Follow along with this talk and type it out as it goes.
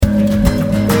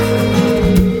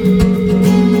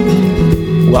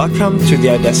Welcome to the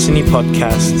Our Destiny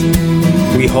podcast.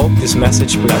 We hope this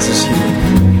message blesses you.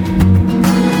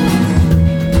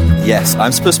 Yes,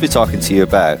 I'm supposed to be talking to you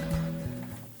about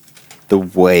the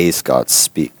ways God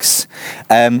speaks.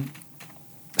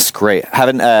 It's great.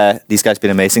 Haven't these guys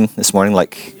been amazing this morning?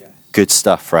 Good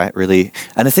stuff, right? Really.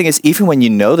 And the thing is, even when you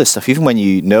know this stuff, even when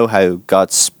you know how God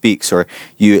speaks, or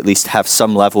you at least have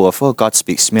some level of, oh, God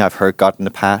speaks to me, I've heard God in the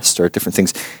past, or different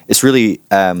things, it's really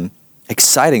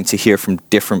exciting to hear from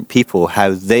different people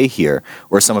how they hear,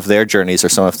 or some of their journeys, or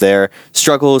some of their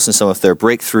struggles, and some of their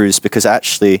breakthroughs, because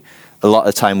actually, a lot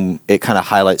of the time, it kind of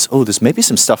highlights, oh, there's maybe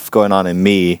some stuff going on in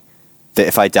me that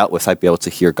if I dealt with, I'd be able to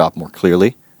hear God more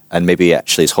clearly. And maybe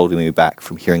actually is holding me back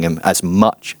from hearing him as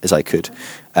much as I could.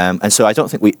 And so I don't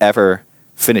think we ever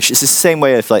finish. It's the same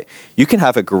way if you can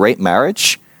have a great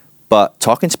marriage, but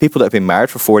talking to people that have been married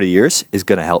for 40 years is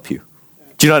going to help you.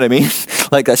 Do you know what I mean?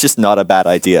 That's just not a bad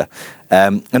idea.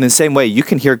 And in the same way, you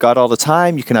can hear God all the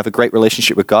time. You can have a great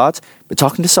relationship with God. But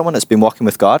talking to someone that's been walking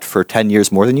with God for 10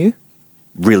 years more than you,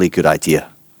 really good idea,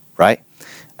 right?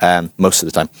 Most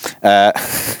of the time.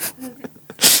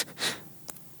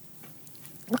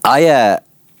 I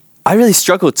really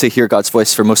struggled to hear God's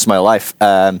voice for most of my life,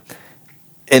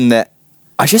 in that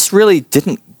I just really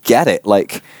didn't get it.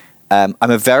 I'm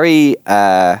a very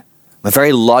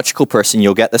logical person.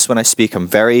 You'll get this when I speak. I'm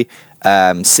very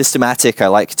systematic. I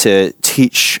like to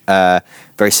teach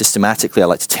very systematically. I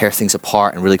like to tear things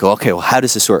apart and really go, okay, well, how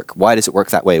does this work? Why does it work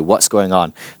that way? What's going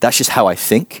on? That's just how I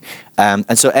think.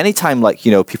 And so anytime,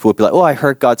 people would be like, oh, I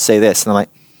heard God say this. And I'm like,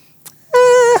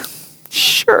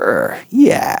 sure,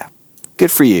 yeah, good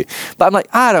for you. But I'm like,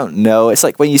 I don't know. It's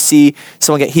like when you see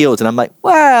someone get healed and I'm like,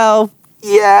 well,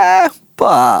 yeah,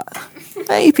 but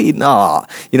maybe not.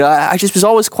 I just was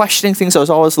always questioning things. I was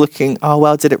always looking, oh,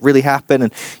 well, did it really happen?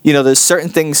 And, there's certain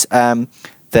things that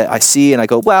I see and I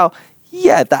go, well,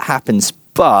 yeah, that happens,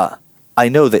 but I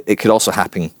know that it could also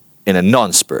happen in a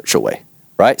non-spiritual way,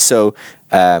 right? So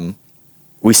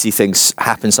we see things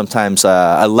happen sometimes,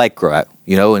 a leg grow out,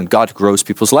 and God grows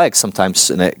people's legs sometimes,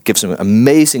 and it gives them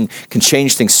can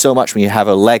change things so much when you have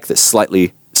a leg that's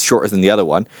slightly shorter than the other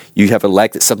one. You have a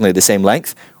leg that's suddenly the same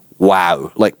length.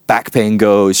 Wow, back pain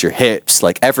goes, your hips,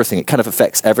 everything. It kind of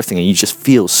affects everything, and you just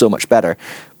feel so much better.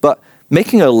 But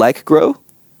making a leg grow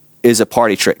is a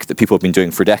party trick that people have been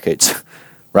doing for decades,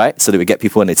 right? So they would get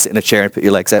people in, they'd sit in a chair and put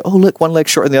your legs out. Oh, look, one leg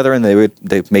shorter than the other, and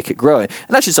they'd make it grow. And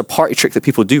that's just a party trick that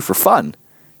people do for fun.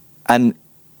 And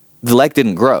the leg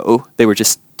didn't grow. They were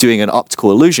just doing an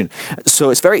optical illusion. So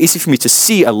it's very easy for me to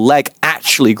see a leg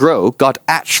actually grow, God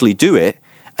actually do it,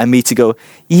 and me to go,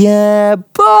 yeah,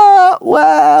 but,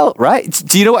 well, right?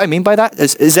 Do you know what I mean by that?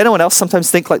 Is anyone else sometimes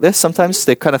think like this? Sometimes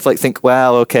they kind of think,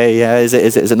 well, okay, yeah, is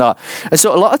it not? And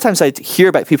so a lot of times I'd hear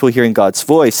about people hearing God's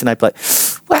voice, and I'd be like,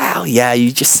 wow, yeah,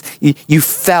 you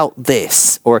felt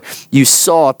this, or you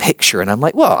saw a picture, and I'm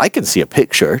like, well, I can see a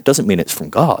picture. Doesn't mean it's from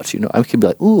God. I can be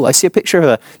like, ooh, I see a picture of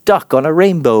a duck on a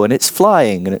rainbow, and it's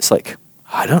flying, and it's like,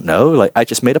 I don't know, I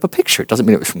just made up a picture. It doesn't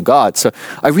mean it was from God. So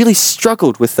I really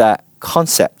struggled with that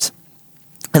concept.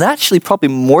 And actually, probably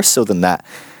more so than that,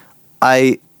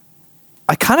 I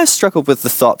kind of struggled with the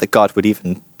thought that God would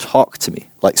even talk to me.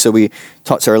 So we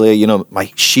talked earlier,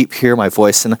 my sheep hear my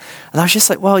voice, and I was just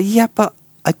like, well, yeah, but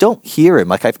I don't hear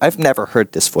him. I've never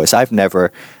heard this voice. I've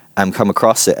never come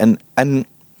across it. And it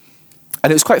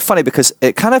was quite funny because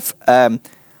it kind of,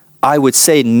 I would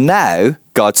say now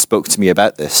God spoke to me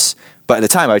about this. But at the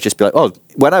time I would just be like, oh,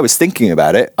 when I was thinking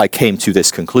about it, I came to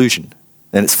this conclusion.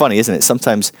 And it's funny, isn't it?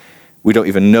 Sometimes we don't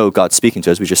even know God's speaking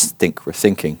to us. We just think we're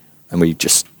thinking, and we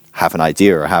just have an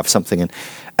idea or have something. And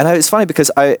it's funny because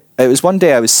it was one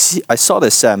day I saw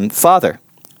this father,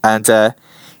 and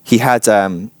he had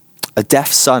a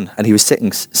deaf son, and he was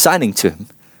signing to him.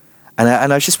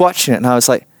 And I was just watching it, and I was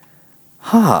like,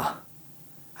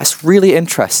 that's really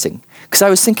interesting. Because I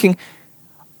was thinking,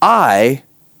 I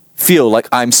feel like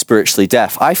I'm spiritually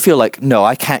deaf. I feel like, no,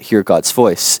 I can't hear God's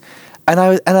voice. And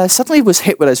I suddenly was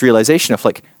hit with this realization of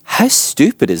how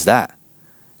stupid is that?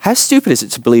 How stupid is it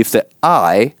to believe that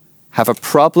I have a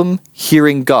problem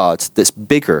hearing God that's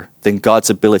bigger than God's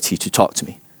ability to talk to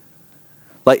me?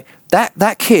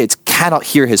 That kid cannot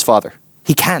hear his father.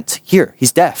 He can't hear.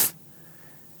 He's deaf.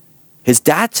 His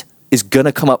dad is going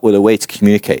to come up with a way to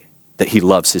communicate that he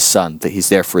loves his son, that he's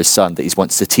there for his son, that he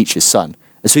wants to teach his son.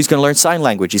 And so he's going to learn sign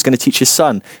language. He's going to teach his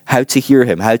son how to hear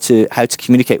him, how to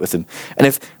communicate with him. And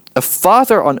if a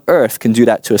father on earth can do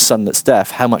that to a son that's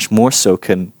deaf, how much more so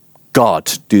can God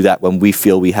do that when we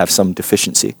feel we have some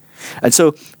deficiency? And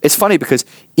so it's funny because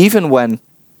even when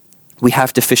we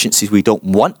have deficiencies we don't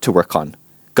want to work on,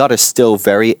 God is still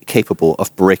very capable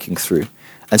of breaking through.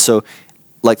 And so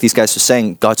like these guys were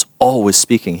saying, God's always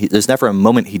speaking. There's never a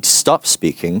moment he'd stop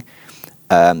speaking.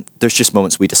 There's just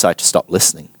moments we decide to stop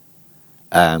listening.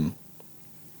 And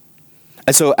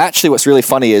so actually what's really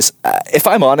funny is, if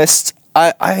I'm honest,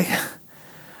 I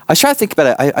try to think about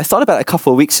it. I thought about it a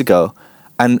couple of weeks ago,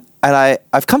 and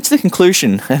I've come to the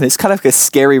conclusion, and it's kind of a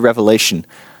scary revelation.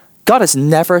 God has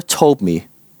never told me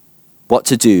what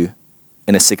to do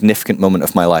in a significant moment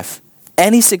of my life.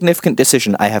 Any significant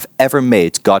decision I have ever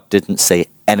made, God didn't say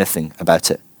anything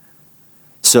about it.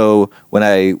 So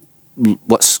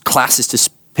what classes to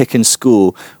pick in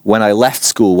school, when I left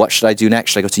school, what should I do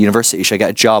next? Should I go to university? Should I get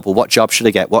a job? Well, what job should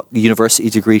I get? What university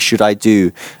degree should I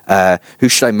do? Who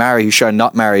should I marry? Who should I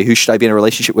not marry? Who should I be in a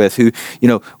relationship with?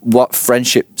 What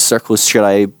friendship circles should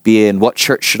I be in? What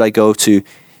church should I go to?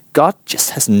 God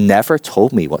just has never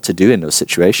told me what to do in those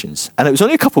situations. And it was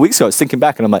only a couple of weeks ago I was thinking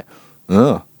back and I'm like,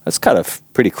 oh, that's kind of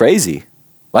pretty crazy.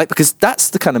 Right? Because that's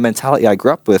the kind of mentality I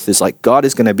grew up with, is like God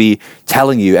is going to be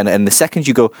telling you. And the second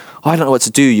you go, oh, I don't know what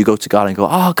to do, you go to God and go,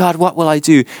 oh, God, what will I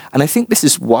do? And I think this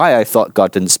is why I thought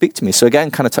God didn't speak to me. So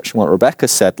again, kind of touching on what Rebecca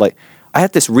said, like I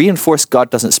had this reinforced God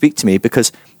doesn't speak to me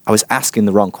because I was asking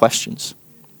the wrong questions.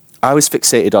 I was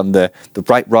fixated on the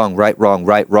right,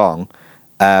 wrong,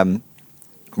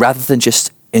 rather than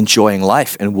just enjoying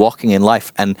life and walking in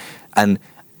life. And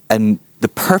the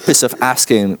purpose of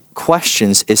asking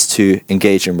questions is to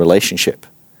engage in relationship.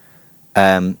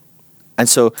 And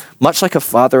so much like a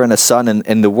father and a son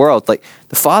in the world, like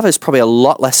the father is probably a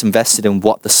lot less invested in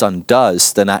what the son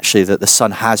does than actually that the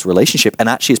son has relationship, and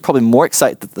actually is probably more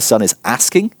excited that the son is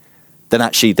asking than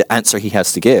actually the answer he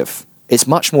has to give. It's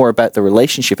much more about the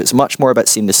relationship. It's much more about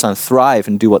seeing the son thrive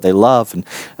and do what they love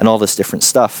and all this different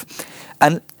stuff.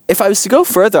 And if I was to go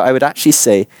further, I would actually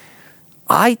say,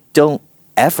 I don't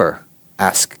ever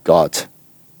ask God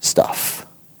stuff,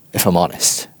 if I'm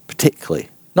honest, particularly.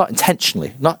 Not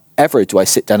intentionally. Not ever do I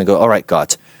sit down and go, all right,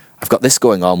 God, I've got this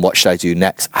going on. What should I do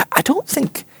next? I don't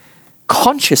think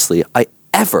consciously I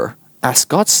ever ask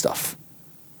God stuff.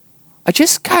 I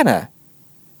just kind of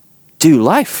do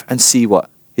life and see what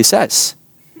he says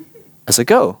as I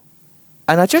go.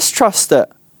 And I just trust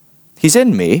that he's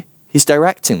in me, he's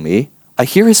directing me, I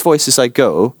hear his voice as I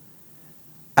go,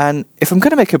 and if I'm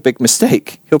going to make a big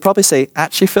mistake, he'll probably say,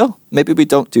 actually, Phil, maybe we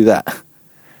don't do that.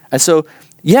 And so,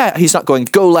 yeah, he's not going,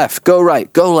 go left, go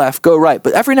right, go left, go right.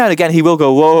 But every now and again, he will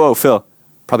go, whoa, Phil,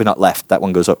 probably not left. That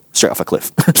one goes up straight off a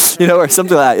cliff, or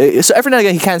something like that. So every now and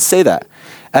again, he can say that.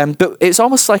 But it's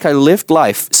almost like I lived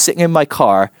life sitting in my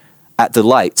car at the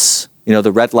lights,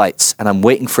 the red lights, and I'm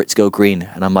waiting for it to go green.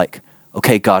 And I'm like,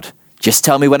 okay, God, just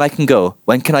tell me when I can go.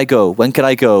 When can I go? When can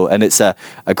I go? And it's a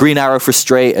green arrow for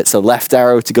straight. It's a left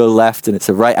arrow to go left, and it's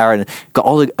a right arrow.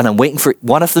 And I'm waiting for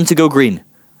one of them to go green,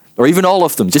 or even all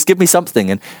of them. Just give me something.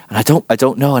 And I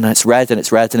don't know. And it's red, and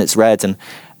it's red, and it's red.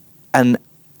 And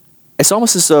it's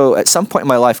almost as though at some point in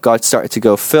my life, God started to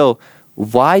go, Phil,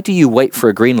 why do you wait for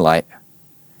a green light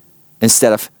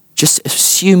instead of just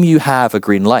assume you have a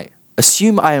green light?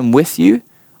 Assume I am with you.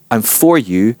 I'm for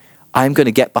you. I'm going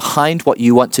to get behind what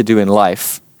you want to do in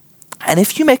life. And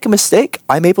if you make a mistake,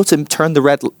 I'm able to turn the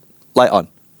red light on.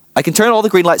 I can turn all the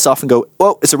green lights off and go,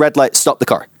 oh, it's a red light, stop the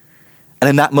car. And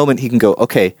in that moment, he can go,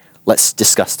 okay, let's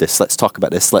discuss this. Let's talk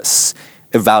about this. Let's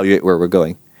evaluate where we're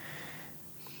going.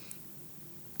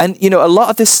 And, a lot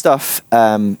of this stuff,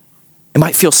 it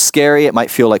might feel scary. It might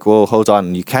feel like, whoa, hold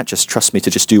on. You can't just trust me to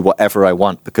just do whatever I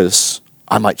want, because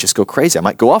I might just go crazy. I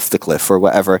might go off the cliff or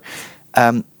whatever.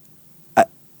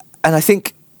 And I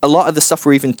think a lot of the stuff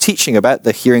we're even teaching about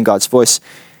the hearing God's voice,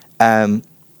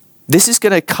 this is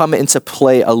going to come into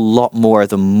play a lot more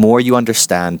the more you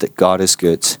understand that God is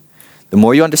good. The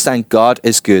more you understand God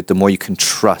is good, the more you can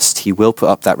trust he will put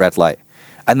up that red light.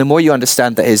 And the more you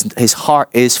understand that his heart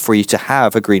is for you to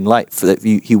have a green light, for that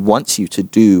he wants you to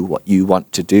do what you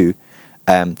want to do.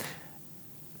 And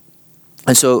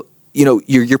so,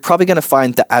 you're probably going to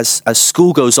find that as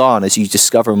school goes on, as you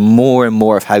discover more and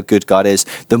more of how good God is,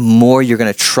 the more you're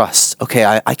going to trust.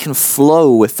 Okay, I can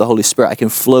flow with the Holy Spirit. I can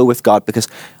flow with God because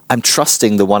I'm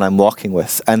trusting the one I'm walking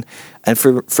with. And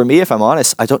for me, if I'm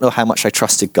honest, I don't know how much I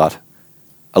trusted God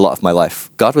a lot of my life.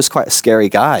 God was quite a scary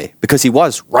guy because he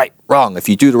was right, wrong. If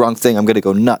you do the wrong thing, I'm going to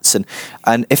go nuts.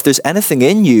 And if there's anything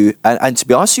in you, and to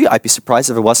be honest with you, I'd be surprised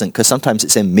if it wasn't, because sometimes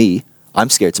it's in me. I'm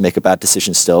scared to make a bad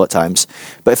decision still at times.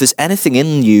 But if there's anything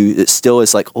in you that still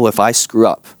is like, oh, if I screw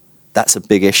up, that's a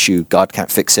big issue. God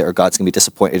can't fix it, or God's going to be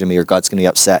disappointed in me, or God's going to be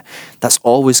upset. That's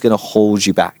always going to hold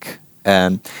you back.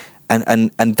 And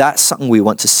that's something we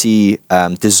want to see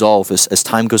dissolve as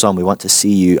time goes on. We want to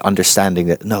see you understanding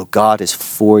that, no, God is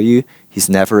for you. He's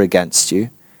never against you.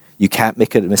 You can't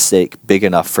make a mistake big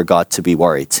enough for God to be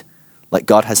worried. Like,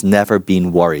 God has never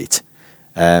been worried.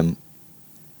 And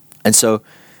so,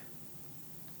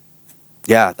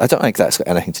 yeah, I don't think that's got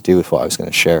anything to do with what I was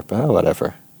going to share, but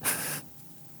whatever.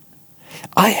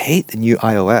 I hate the new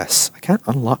iOS. I can't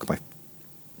unlock my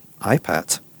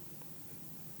iPad.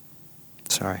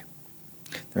 Sorry.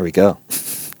 There we go.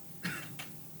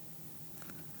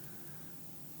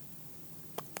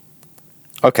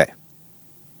 Okay.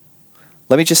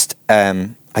 Let me just,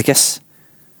 I guess,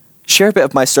 share a bit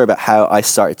of my story about how I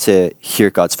started to hear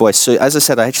God's voice. So as I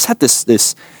said, I just had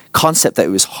this concept that it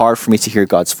was hard for me to hear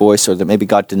God's voice, or that maybe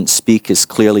God didn't speak as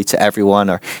clearly to everyone,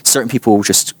 or certain people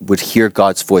just would hear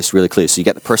God's voice really clearly. So you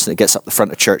get the person that gets up the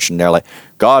front of church and they're like,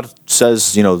 God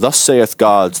says, thus saith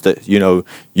God that,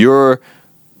 your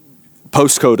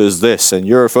postcode is this, and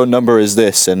your phone number is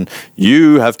this, and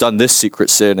you have done this secret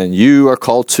sin, and you are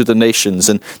called to the nations,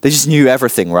 and they just knew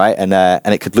everything, right? And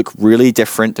it could look really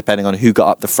different depending on who got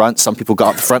up the front. Some people got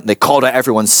up the front and they called out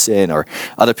everyone's sin, or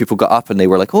other people got up and they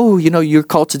were like, oh, you're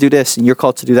called to do this, and you're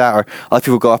called to do that, or other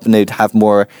people go up and they'd have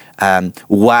more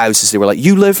wows, as they were like,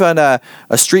 you live on a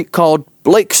street called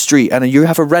Blake Street, and you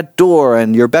have a red door,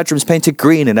 and your bedroom's painted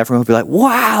green, and everyone would be like,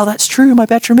 wow, that's true, my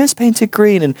bedroom is painted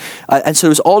green, and so there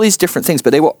was all these different things, but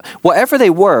they were, whatever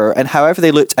they were, and however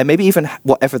they looked, and maybe even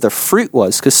whatever the fruit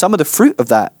was, because some of the fruit of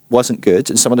that wasn't good,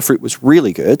 and some of the fruit was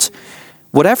really good,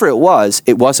 whatever it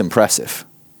was impressive.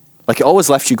 Like, it always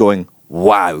left you going,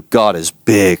 wow, God is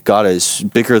big, God is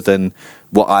bigger than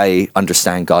what I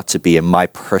understand God to be in my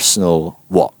personal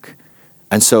walk.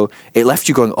 And so it left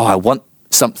you going, oh, I want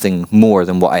something more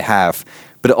than what I have.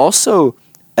 But it also,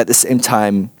 at the same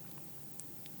time,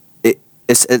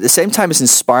 it's at the same time as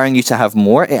inspiring you to have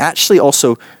more, it actually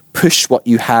also pushed what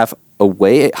you have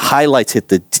away. It highlighted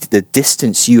the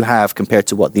distance you have compared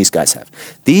to what these guys have.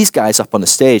 These guys up on the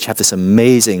stage have this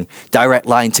amazing direct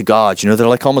line to God. They're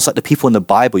like almost like the people in the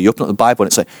Bible. You open up the Bible and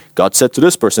it's like, God said to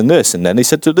this person this, and then he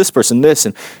said to this person this,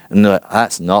 and they're like,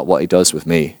 that's not what he does with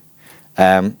me.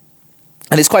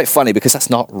 And it's quite funny because that's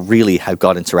not really how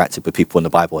God interacted with people in the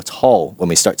Bible at all. When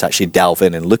we start to actually delve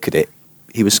in and look at it,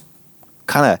 he was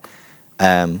kind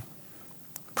of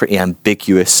pretty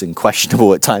ambiguous and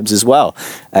questionable at times as well.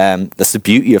 That's the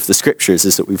beauty of the scriptures,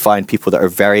 is that we find people that are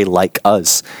very like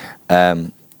us.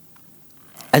 And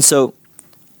so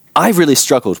I really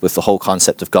struggled with the whole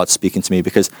concept of God speaking to me,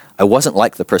 because I wasn't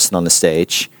like the person on the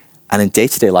stage. And in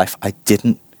day-to-day life, I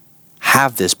didn't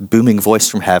have this booming voice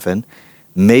from heaven.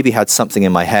 Maybe had something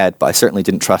in my head, but I certainly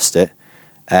didn't trust it.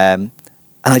 And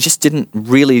I just didn't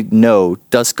really know,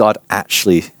 does God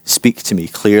actually speak to me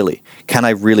clearly? Can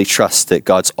I really trust that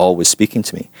God's always speaking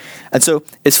to me? And so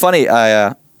it's funny,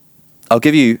 I'll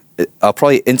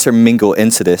probably intermingle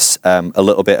into this a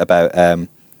little bit about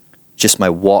just my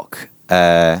walk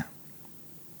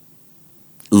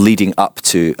leading up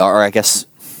to, or I guess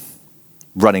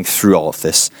running through all of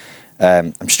this.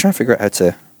 I'm just trying to figure out how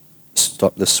to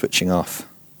stop this switching off.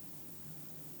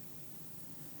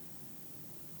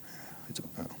 I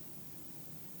don't know.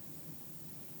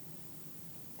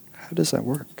 How does that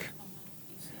work?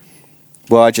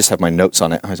 Well, I just have my notes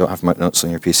on it. I don't have my notes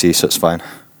on your PC, so it's fine.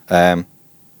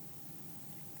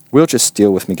 We'll just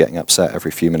deal with me getting upset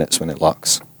every few minutes when it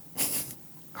locks.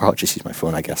 Or I'll just use my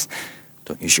phone, I guess.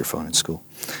 Don't use your phone in school.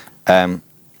 I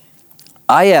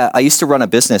used to run a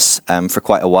business for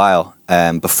quite a while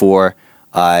before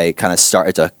I kind of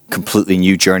started a completely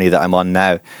new journey that I'm on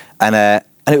now. And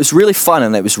it was really fun,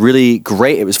 and it was really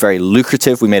great. It was very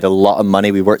lucrative. We made a lot of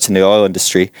money. We worked in the oil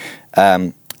industry.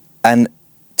 And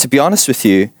to be honest with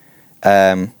you,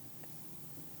 now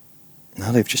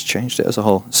they've just changed it as a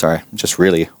whole. Sorry, I'm just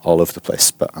really all over the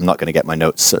place, but I'm not going to get my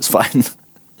notes, so it's fine.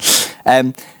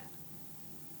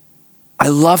 I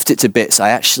loved it to bits.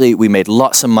 We made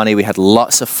lots of money. We had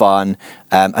lots of fun.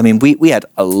 We had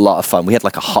a lot of fun. We had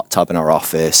like a hot tub in our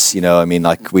office,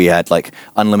 we had like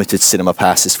unlimited cinema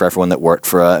passes for everyone that worked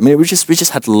for us. We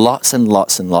just had lots and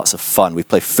lots and lots of fun. We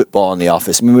played football in the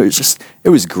office. It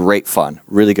was great fun,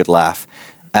 really good laugh.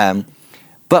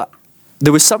 But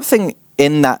there was something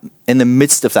in the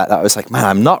midst of that I was like, man,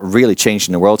 I'm not really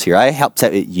changing the world here. I helped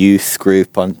out at youth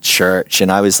group on church,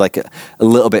 and I was like a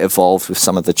little bit involved with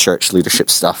some of the church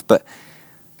leadership stuff, but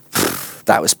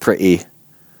that was pretty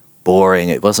boring.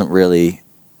 It wasn't really,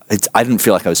 I didn't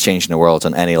feel like I was changing the world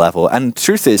on any level. And the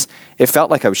truth is, it felt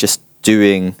like I was just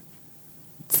doing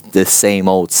the same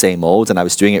old, and I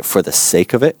was doing it for the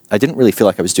sake of it. I didn't really feel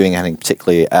like I was doing anything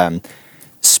particularly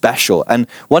special. And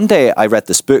one day I read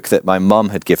this book that my mum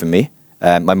had given me.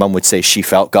 My mum would say she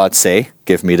felt God say,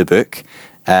 give me the book.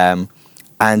 And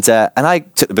I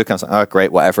took the book and I was like, oh,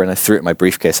 great, whatever. And I threw it in my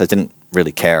briefcase. I didn't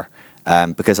really care.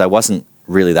 because I wasn't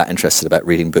really that interested about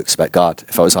reading books about God.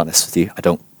 If I was honest with you, I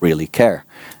don't really care.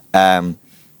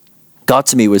 God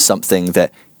to me was something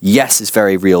that, yes, is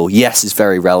very real, yes, is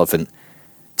very relevant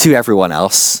to everyone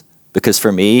else, because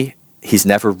for me, he's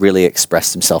never really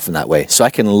expressed himself in that way. So I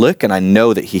can look and I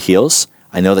know that he heals,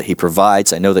 I know that he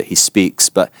provides, I know that he speaks,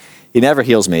 but he never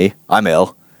heals me, I'm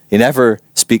ill. He never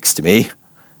speaks to me,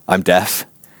 I'm deaf.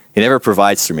 He never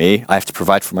provides for me, I have to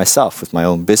provide for myself with my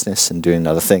own business and doing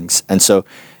other things. And so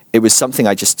it was something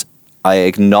I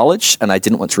acknowledged, and I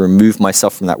didn't want to remove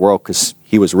myself from that world because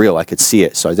he was real, I could see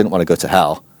it, so I didn't want to go to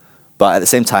hell. But at the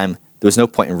same time, there was no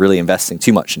point in really investing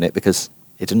too much in it because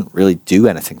it didn't really do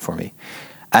anything for me.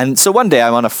 And so one day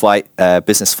I'm on a flight,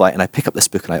 business flight, and I pick up this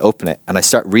book and I open it and I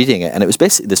start reading it. And it was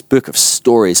basically this book of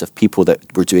stories of people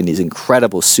that were doing these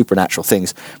incredible supernatural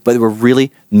things, but they were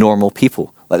really normal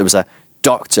people. Like there was a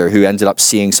doctor who ended up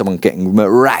seeing someone getting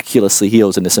miraculously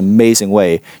healed in this amazing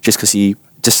way just because he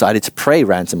decided to pray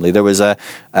randomly. There was a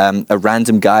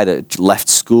random guy that left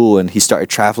school and he started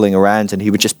traveling around and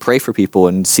he would just pray for people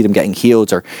and see them getting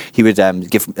healed, or he would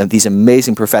give these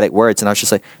amazing prophetic words. And I was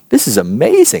just like, this is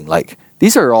amazing. Like,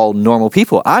 these are all normal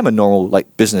people. I'm a normal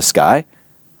business guy.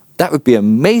 That would be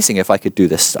amazing if I could do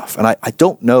this stuff. And I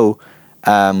don't know.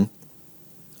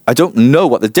 I don't know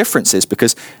what the difference is,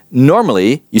 because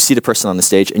normally you see the person on the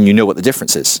stage and you know what the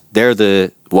difference is. They're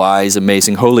the wise,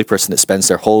 amazing, holy person that spends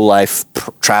their whole life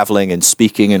traveling and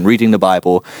speaking and reading the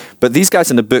Bible. But these guys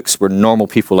in the books were normal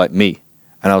people like me.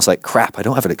 And I was like, crap, I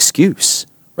don't have an excuse,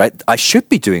 right? I should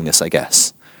be doing this, I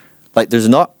guess. There's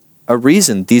not a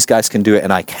reason these guys can do it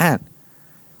and I can't.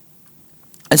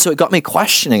 And so it got me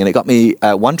questioning and it got me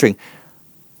wondering,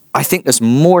 I think there's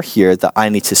more here that I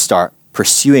need to start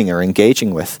pursuing or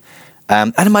engaging with.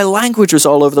 And my language was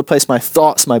all over the place, my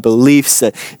thoughts, my beliefs.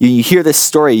 You hear this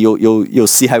story, you'll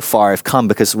see how far I've come,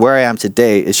 because where I am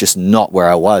today is just not where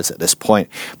I was at this point.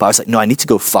 But I was like, no, I need to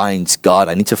go find God.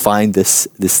 I need to find this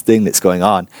thing that's going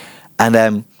on.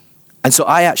 And so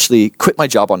I actually quit my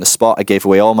job on the spot. I gave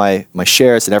away all my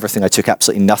shares and everything. I took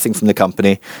absolutely nothing from the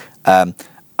company.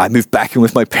 I moved back in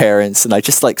with my parents, and I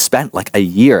just spent a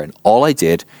year, and all I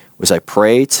did was I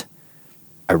prayed,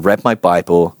 I read my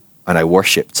Bible, and I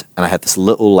worshipped. And I had this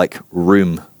little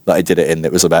room that I did it in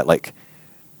that was about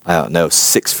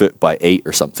 6 foot by 8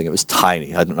 or something. It was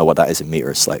tiny. I don't know what that is in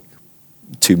meters,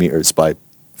 2 meters by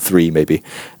 3 maybe.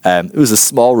 It was a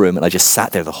small room, and I just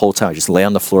sat there the whole time. I just lay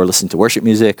on the floor, listen to worship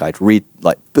music. I'd read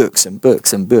books and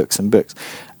books and books and books.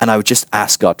 And I would just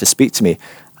ask God to speak to me.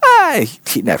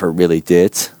 He never really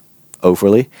did,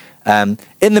 overly. In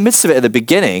the midst of it at the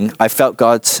beginning, I felt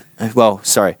God,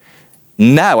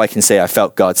 now I can say I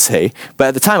felt God say, but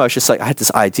at the time I was just I had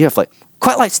this idea of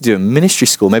quite like to do a ministry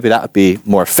school. Maybe that would be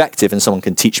more effective and someone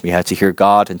can teach me how to hear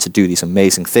God and to do these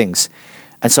amazing things.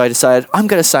 And so I decided I'm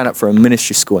going to sign up for a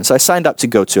ministry school. And so I signed up to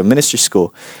go to a ministry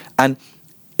school. And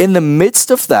in the midst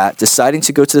of that, deciding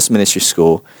to go to this ministry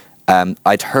school,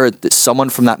 I'd heard that someone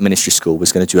from that ministry school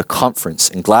was going to do a conference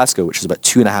in Glasgow, which is about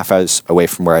 2.5 hours away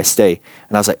from where I stay.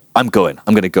 And I was like, I'm going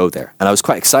to go there. And I was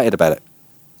quite excited about it.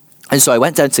 And so I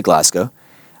went down to Glasgow,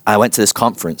 I went to this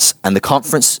conference, and the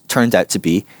conference turned out to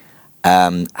be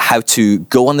how to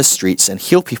go on the streets and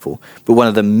heal people. But one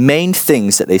of the main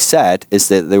things that they said is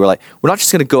that they were like, we're not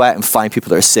just going to go out and find people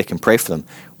that are sick and pray for them.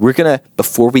 We're going to,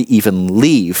 before we even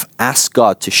leave, ask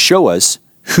God to show us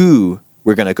who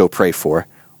we're going to go pray for,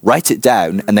 write it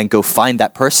down, and then go find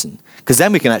that person. Because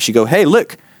then we can actually go, hey,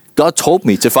 look, God told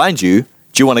me to find you.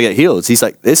 Do you want to get healed? He's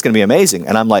like, this is going to be amazing.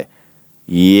 And I'm like,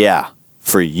 yeah.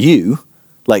 For you,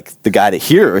 the guy that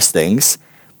hears things,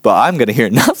 but I'm going to hear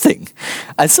nothing.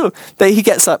 And so he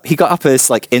got up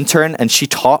as intern, and she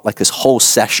taught this whole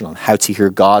session on how to hear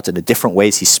God and the different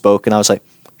ways he spoke. And I was like,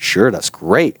 sure, that's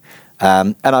great.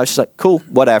 And I was just like, cool,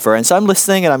 whatever. And so I'm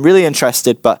listening and I'm really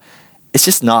interested, but it's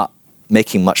just not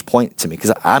making much point to me,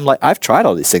 because I'm I've tried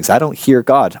all these things. I don't hear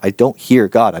God.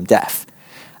 I'm deaf.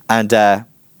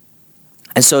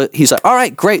 And so he's like, all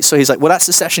right, great. So he's like, well, that's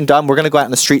the session done. We're going to go out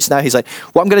in the streets now. He's like,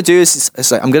 what I'm going to do is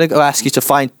I'm going to go ask you to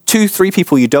find 2-3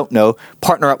 people you don't know,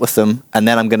 partner up with them, and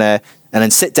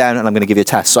then sit down and I'm going to give you a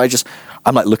task. So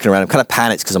I'm looking around. I'm kind of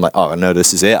panicked because I'm like, oh, no,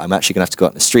 this is it. I'm actually going to have to go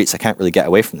out in the streets. I can't really get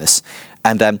away from this.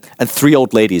 And 3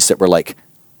 old ladies that were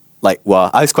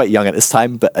well, I was quite young at this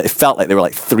time, but it felt like they were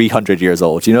 300 years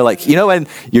old. You know when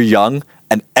you're young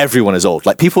and everyone is old,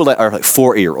 people that are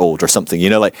 40 or old or something,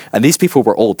 and these people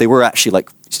were old. They were actually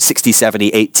 60, 70,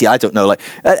 80. I don't know,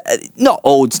 not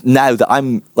old now that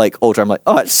I'm older. I'm like,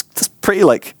 oh, it's pretty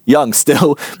young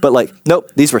still. But nope,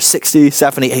 these were 60,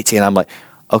 70, 80. And I'm like,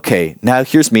 okay, now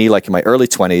here's me in my early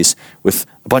 20s with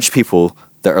a bunch of people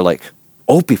that are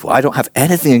old people. I don't have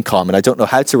anything in common. I don't know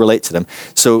how to relate to them.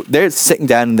 So they're sitting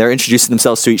down and they're introducing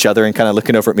themselves to each other and kind of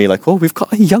looking over at me like, oh, we've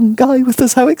got a young guy with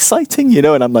us. How exciting, you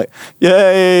know? And I'm like,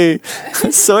 yay,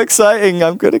 it's so exciting.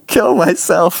 I'm going to kill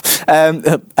myself.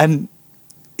 And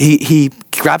he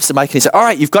grabs the mic and he said, all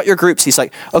right, you've got your groups. He's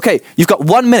like, okay, you've got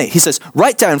 1 minute. He says,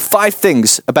 write down 5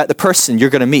 things about the person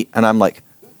you're going to meet. And I'm like,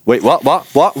 wait,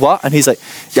 what? And he's like,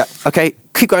 yeah, okay,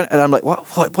 keep going. And I'm like,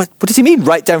 what does he mean?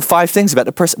 Write down 5 things about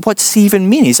the person. What does he even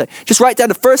mean? He's like, just write down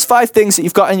the first 5 things that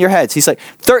you've got in your head. He's like,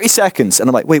 30 seconds. And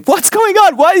I'm like, wait, what's going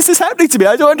on? Why is this happening to me?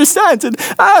 I don't understand. And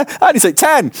he's like,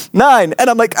 10, 9. And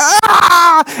I'm like,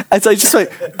 And so I just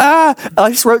like, I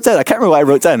just wrote down. I can't remember what I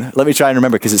wrote down. Let me try and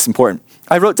remember because it's important.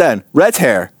 I wrote down red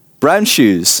hair, brown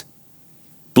shoes,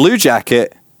 blue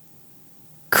jacket,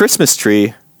 Christmas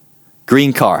tree,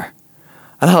 green car.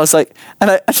 And I was like, and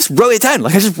I just wrote it down.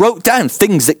 Like I just wrote down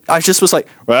things that I just was like,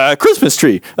 Christmas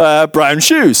tree, brown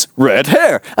shoes, red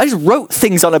hair. I just wrote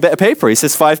things on a bit of paper. He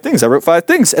says 5 things. I wrote 5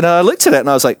 things. And I looked at it and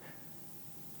I was like,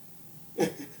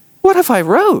 what have I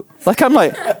wrote? Like I'm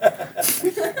like,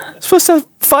 supposed to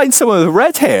find someone with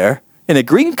red hair in a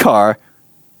green car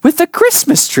with a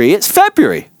Christmas tree. It's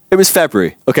February. It was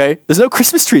February, okay? There's no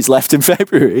Christmas trees left in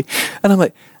February. And I'm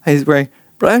like, he's wearing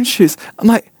brown shoes. I'm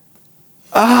like,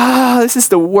 this is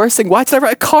the worst thing. Why did I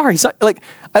write a car? He's like,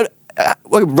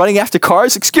 running after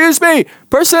cars. Excuse me,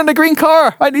 person in a green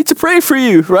car. I need to pray for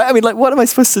you, right? I mean, like, what am I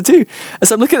supposed to do? And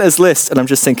so I'm looking at this list and I'm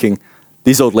just thinking,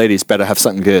 these old ladies better have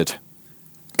something good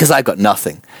because I've got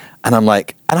nothing. And I'm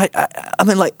like, I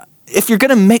mean, like, if you're going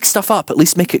to make stuff up, at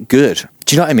least make it good.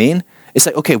 Do you know what I mean? It's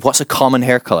like, okay, what's a common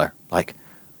hair color? Like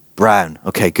brown.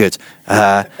 Okay, good.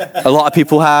 A lot of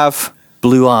people have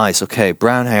blue eyes. Okay,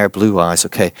 brown hair, blue eyes.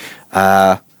 Okay.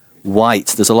 White.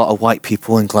 There's a lot of white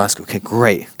people in Glasgow. Okay,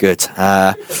 great, good.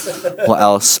 What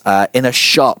else? In a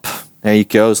shop. There you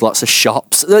go. There's lots of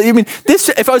shops. I mean, this.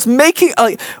 If I was making,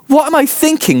 like, what am I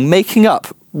thinking? Making up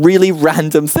really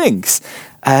random things.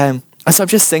 And so I'm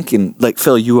just thinking, like,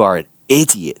 Phil, you are an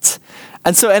idiot.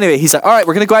 And so anyway, he's like, all right,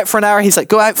 we're going to go out for an hour. He's like,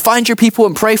 go out, find your people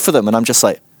and pray for them. And I'm just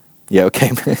like, yeah,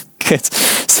 okay, good.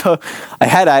 So I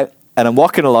head out and I'm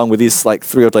walking along with these like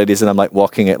 3 old ladies and I'm like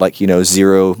walking at like,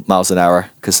 0 miles an hour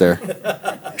because they're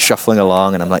shuffling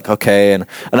along. And I'm like, okay. And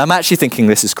I'm actually thinking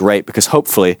this is great because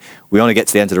hopefully we only get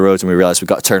to the end of the road and we realize we've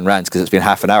got to turn around because it's been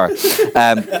half an hour.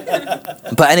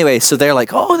 But anyway, so they're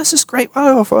like, oh, this is great.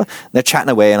 And they're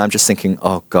chatting away and I'm just thinking,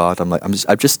 oh God, I'm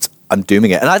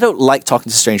dooming it. And I don't like talking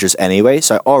to strangers anyway,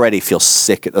 so I already feel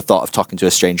sick at the thought of talking to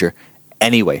a stranger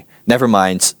anyway. Never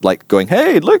mind, like going,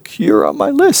 hey, look, you're on my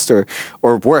list.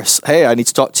 Or worse, hey, I need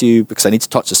to talk to you because I need to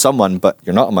talk to someone, but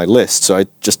you're not on my list. So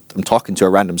I'm talking to a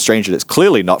random stranger that's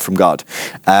clearly not from God.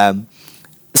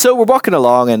 So we're walking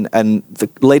along and the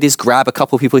ladies grab a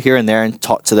couple of people here and there and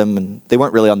talk to them. And they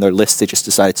weren't really on their list. They just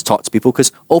decided to talk to people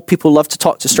because old people love to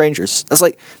talk to strangers. That's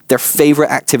like their favorite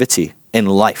activity in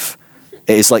life.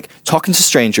 It is like talking to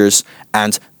strangers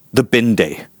and the bin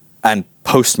day and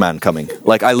postman coming.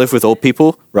 Like I live with old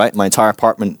people, right? My entire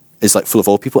apartment is like full of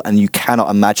old people and you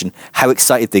cannot imagine how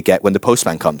excited they get when the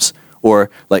postman comes or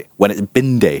like when it's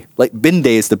bin day. Like bin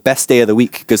day is the best day of the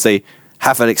week because they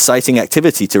have an exciting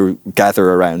activity to gather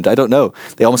around. I don't know.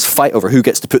 They almost fight over who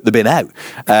gets to put the bin out.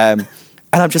 And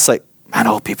I'm just like, man,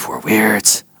 old people are weird.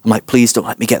 I'm like, please don't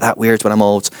let me get that weird when I'm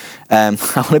old. I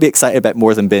want to be excited about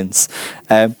more than bins.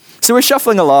 So we're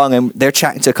shuffling along and they're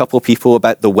chatting to a couple of people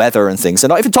about the weather and things. They're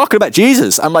not even talking about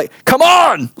Jesus. I'm like, come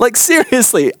on! Like,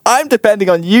 seriously, I'm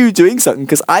depending on you doing something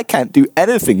because I can't do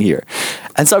anything here.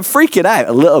 And so I'm freaking out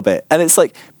a little bit. And it's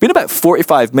like, been about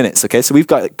 45 minutes, okay? So we've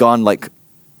gone like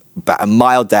about a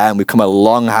mile down. We've come a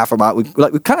long half a mile.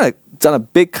 We've kind of done a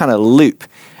big kind of loop.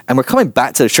 And we're coming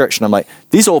back to the church and I'm like,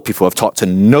 these old people have talked to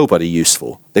nobody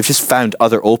useful. They've just found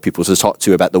other old people to talk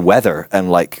to about the weather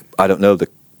and like, I don't know, the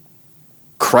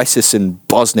crisis in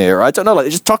Bosnia, or I don't know, like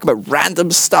they just talk about random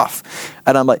stuff.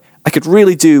 And I'm like, I could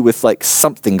really do with like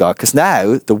something, God, because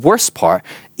now the worst part,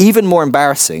 even more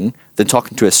embarrassing than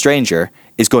talking to a stranger,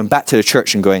 is going back to the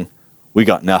church and going, we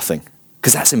got nothing.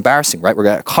 Because that's embarrassing, right? We're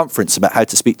at a conference about how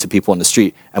to speak to people on the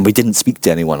street and we didn't speak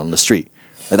to anyone on the street.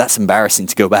 Like, that's embarrassing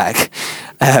to go back.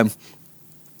 And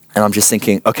I'm just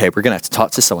thinking, okay, we're going to have to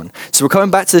talk to someone. So we're coming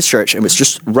back to the church and it's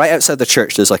just right outside the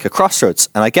church. There's like a crossroads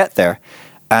and I get there.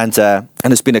 And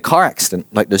there's been a car accident.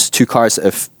 Like there's 2 cars that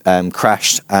have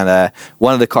crashed, and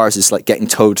one of the cars is like getting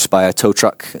towed by a tow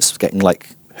truck. It's getting like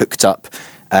hooked up,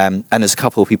 and there's a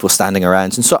couple of people standing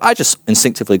around. And so I just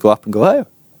instinctively go up and go, "Oh,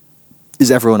 is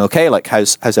everyone okay? Like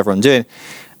how's everyone doing?"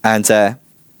 And the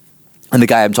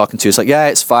guy I'm talking to is like, "Yeah,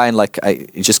 it's fine. Like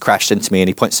he just crashed into me," and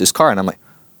he points to his car, and I'm like,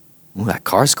 oh, that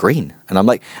car's green. And I'm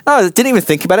like, oh, I didn't even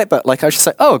think about it, but like, I was just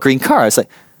like, oh, a green car. I was like,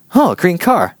 oh, a green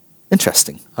car.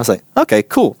 Interesting. I was like, okay,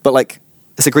 cool. But like,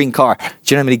 it's a green car. Do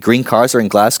you know how many green cars are in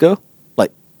Glasgow?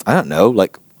 Like, I don't know,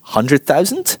 like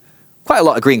 100,000? Quite a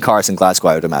lot of green cars in Glasgow,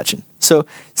 I would imagine. So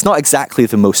it's not exactly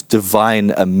the most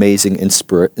divine, amazing,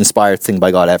 inspired thing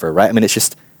by God ever, right? I mean, it's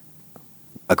just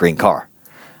a green car.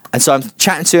 And so I'm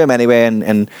chatting to him anyway,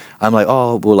 and I'm like,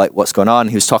 oh, well, like, what's going on?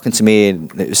 He was talking to me,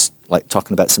 and it was like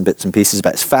talking about some bits and pieces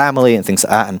about his family and things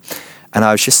like that. And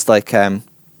I was just like, I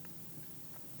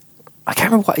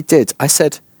can't remember what I did. I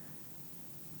said,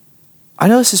 I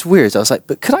know this is weird. I was like,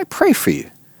 but could I pray for you?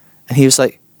 And he was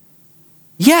like,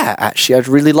 yeah, actually, I'd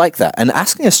really like that. And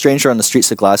asking a stranger on the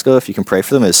streets of Glasgow if you can pray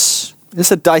for them is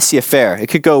a dicey affair. It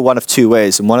could go one of two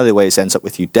ways, and one of the ways ends up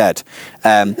with you dead.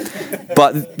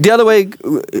 But the other way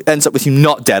ends up with you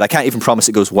not dead. I can't even promise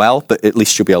it goes well, but at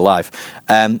least you'll be alive.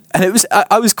 And it was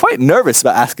I was quite nervous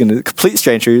about asking a complete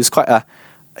stranger. He was quite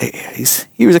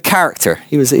he was a character.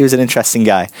 He was an interesting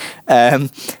guy. And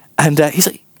he's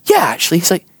like, yeah, actually, he's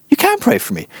like, you can pray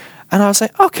for me. And I was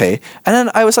like, okay. And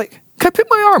then I was like, can I put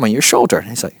my arm on your shoulder? And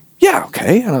he's like, yeah,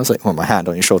 okay. And I was like, well, my hand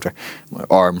on your shoulder, my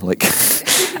arm, like.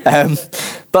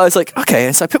 But I was like, okay.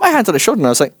 And so I put my hand on his shoulder, and I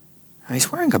was like, oh,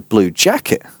 he's wearing a blue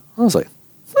jacket. I was like,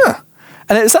 huh.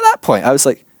 And it was at that point, I was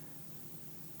like,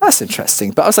 that's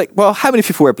interesting. But I was like, well, how many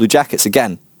people wear blue jackets?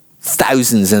 Again,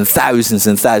 thousands and thousands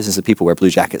and thousands of people wear blue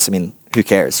jackets. I mean, who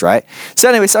cares, right? So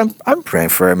anyway, so I'm praying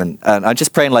for him, and I'm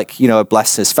just praying, like, you know, I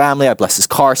bless his family, I bless his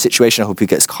car situation, I hope he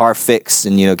gets his car fixed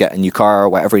and, you know, get a new car or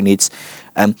whatever he needs.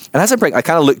 And as I'm praying, I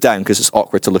kind of look down because it's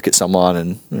awkward to look at someone,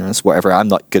 and, you know, it's whatever. I'm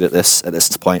not good at this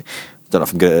point. Don't know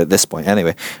if I'm good at this point.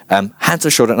 Anyway, hands on the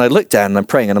shoulder, and I look down and I'm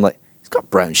praying, and I'm like, he's got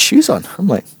brown shoes on. I'm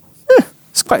like,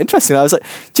 it's quite interesting. I was like,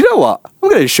 do you know what? I'm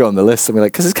going to show him the list. I'm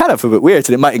like, because it's kind of a bit weird,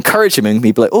 and it might encourage him, and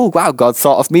he'd be like, oh, wow, God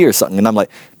thought of me or something. And I'm like,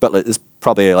 but like, there's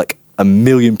probably like a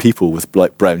million people with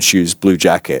like brown shoes, blue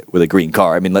jacket with a green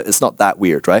car. I mean, like, it's not that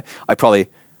weird, right? I probably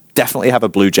definitely have a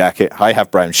blue jacket. I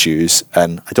have brown shoes,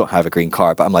 and I don't have a green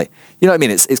car. But I'm like, you know what I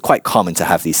mean? It's quite common to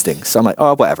have these things. So I'm like,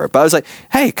 oh, whatever. But I was like,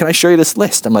 hey, can I show you this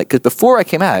list? I'm like, because before I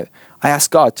came out, I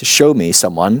asked God to show me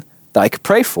someone that I could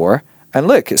pray for. And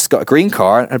look, it's got a green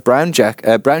car and brown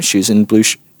shoes and blue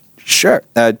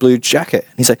blue jacket.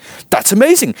 And he's like, that's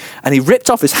amazing. And he ripped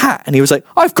off his hat, and he was like,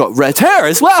 I've got red hair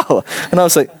as well. And I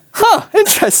was like, huh,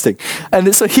 interesting.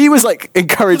 And so he was like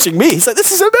encouraging me. He's like,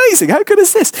 this is amazing. How good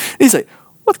is this? And he's like,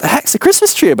 what the heck's the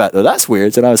Christmas tree about though? That's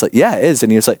weird. And I was like, yeah, it is.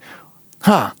 And he was like,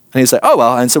 huh. And he was like, oh,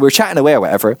 well. And so we're chatting away or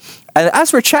whatever. And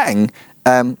as we're chatting,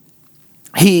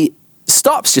 he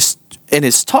stops just in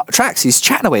his tracks. He's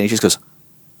chatting away, and he just goes,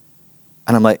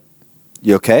 and I'm like,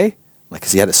 you okay? Like,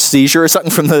 has he had a seizure or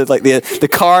something from the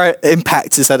car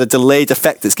impact has had a delayed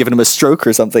effect that's given him a stroke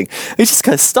or something? And he just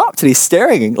kind of stopped, and he's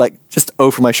staring like just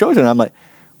over my shoulder, and I'm like,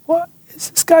 what is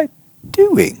this guy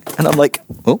doing? And I'm like,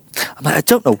 I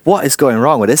don't know what is going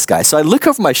wrong with this guy. So I look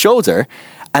over my shoulder,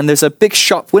 and there's a big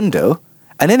shop window,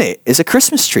 and in it is a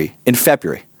Christmas tree in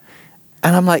February.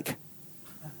 And I'm like,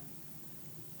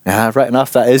 yeah, right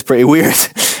enough, that is pretty weird.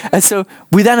 And so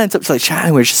we then end up like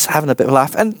chatting, we're just having a bit of a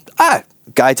laugh, and the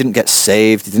guy didn't get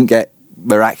saved, he didn't get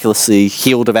miraculously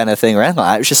healed of anything or anything like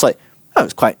that. It was just like, oh, it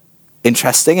was quite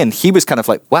interesting, and he was kind of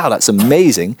like, wow, that's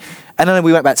amazing. And then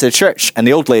we went back to the church, and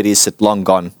the old ladies had long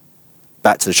gone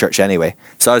back to the church anyway,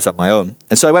 so I was on my own.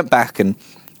 And so I went back, and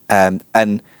I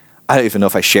don't even know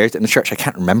if I shared it in the church, I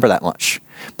can't remember that much.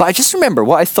 But I just remember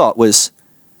what I thought was,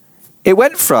 it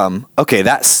went from, okay,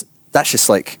 that's just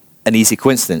like an easy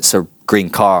coincidence, or green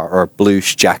car or a blue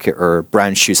jacket or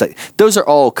brown shoes. Like, those are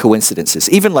all coincidences.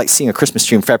 Even like seeing a Christmas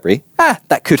tree in February,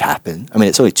 that could happen. I mean,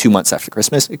 it's only 2 months after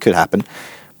Christmas, it could happen.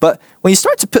 But when you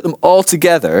start to put them all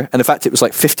together, and in fact it was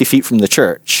like 50 feet from the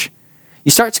church,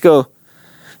 you start to go,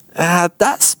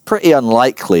 that's pretty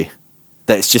unlikely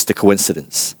that it's just a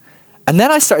coincidence. And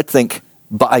then I started to think,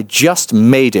 but I just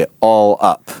made it all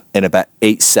up in about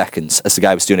 8 seconds as the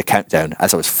guy was doing a countdown.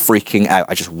 As I was freaking out,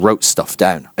 I just wrote stuff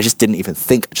down. I just didn't even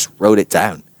think, I just wrote it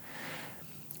down.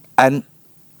 And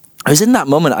I was in that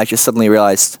moment, I just suddenly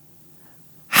realized,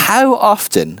 how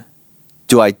often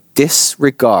do I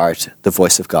disregard the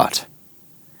voice of God?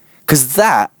 Because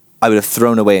that I would have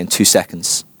thrown away in 2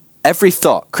 seconds. Every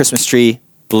thought, Christmas tree,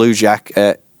 blue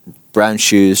jacket, brown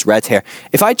shoes, red hair.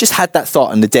 If I just had that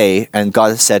thought in the day and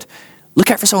God said, look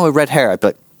out for someone with red hair, I'd be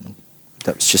like,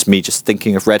 that was just me just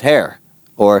thinking of red hair.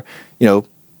 Or, you know,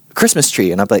 a Christmas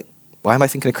tree. And I'd be like, why am I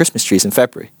thinking of Christmas trees in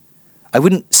February? I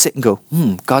wouldn't sit and go,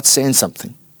 God's saying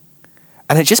something.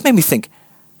 And it just made me think,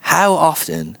 how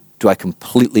often do I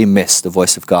completely miss the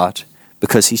voice of God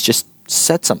because he's just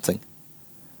said something?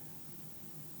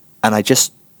 and I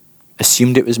just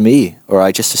assumed it was me, or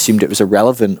I just assumed it was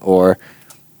irrelevant or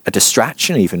a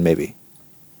distraction even maybe.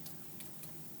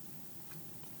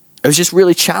 It was just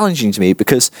really challenging to me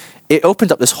because it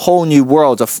opened up this whole new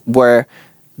world of where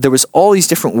there was all these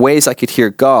different ways I could hear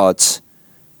God.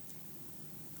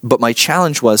 But my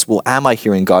challenge was, well, am I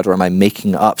hearing God or am I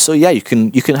making it up? So yeah, you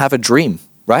can have a dream,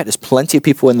 right? There's plenty of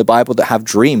people in the Bible that have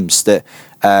dreams that,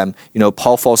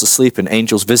 Paul falls asleep and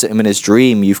angels visit him in his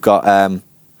dream. You've got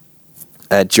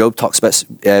Job talks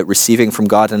about receiving from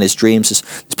God in his dreams.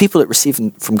 There's people that receive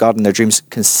from God in their dreams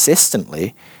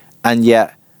consistently, and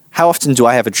yet how often do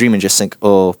I have a dream and just think,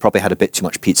 oh, probably had a bit too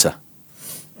much pizza,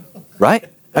 right?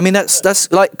 I mean,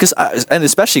 that's like, and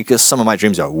especially because some of my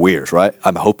dreams are weird, right?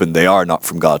 I'm hoping they are not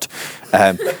from God,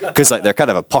 because like they're kind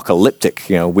of apocalyptic,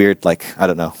 weird, like, I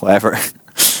don't know, whatever.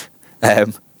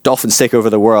 Dolphins take over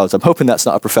the world. I'm hoping that's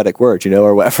not a prophetic word,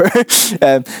 or whatever.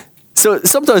 So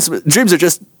sometimes dreams are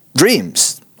just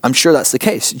dreams. I'm sure that's the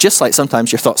case. Just like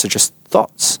sometimes your thoughts are just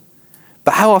thoughts.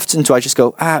 But how often do I just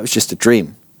go, it was just a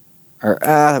dream? Or,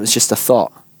 that was just a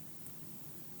thought?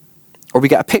 Or we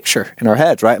get a picture in our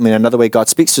head, right? I mean, another way God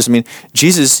speaks to us. I mean,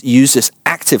 Jesus used this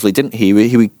actively, didn't he?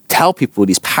 He would tell people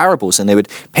these parables, and they would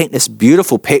paint this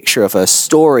beautiful picture of a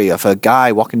story of a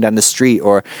guy walking down the street,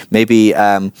 or maybe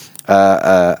an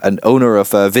owner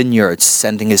of a vineyard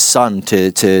sending his son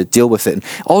to deal with it. And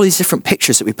all these different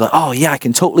pictures that we'd be like, oh yeah, I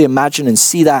can totally imagine and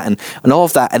see that and all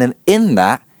of that. And then in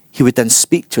that, he would then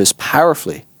speak to us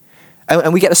powerfully.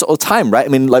 And we get this all the time, right? I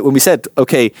mean, like when we said,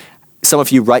 okay, some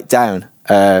of you write down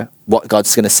what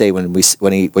God's going to say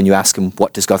when you ask him,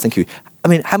 what does God think of you? I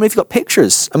mean, how many of you got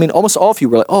pictures? I mean, almost all of you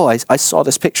were like, oh, I saw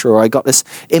this picture, or I got this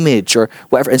image, or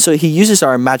whatever. And so he uses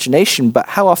our imagination, but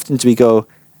how often do we go,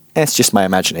 it's just my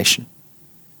imagination,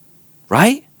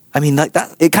 right? I mean, like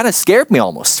that, it kind of scared me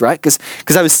almost, right?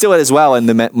 Because I was still as well in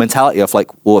the mentality of like,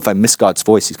 well, if I miss God's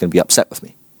voice, he's going to be upset with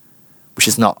me, which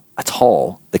is not at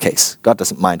all the case. God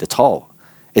doesn't mind at all.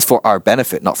 It's for our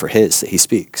benefit, not for his, that he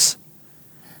speaks.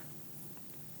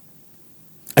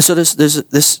 And so there's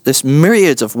this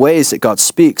myriad of ways that God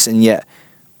speaks, and yet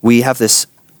we have this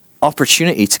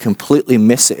opportunity to completely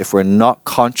miss it if we're not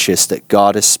conscious that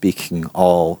God is speaking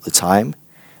all the time,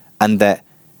 and that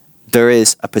there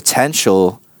is a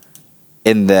potential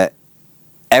in that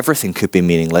everything could be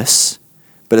meaningless,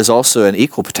 but there's also an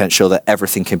equal potential that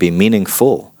everything can be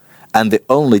meaningful. And the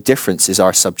only difference is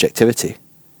our subjectivity.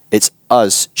 It's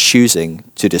us choosing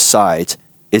to decide,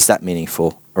 is that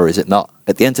meaningful or is it not?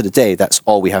 At the end of the day, that's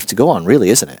all we have to go on, really,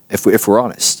 isn't it? If we're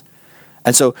honest.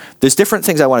 And so there's different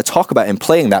things I want to talk about in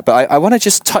playing that, but I want to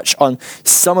just touch on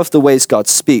some of the ways God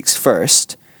speaks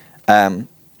first, and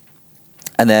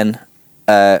then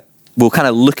we'll kind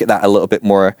of look at that a little bit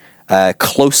more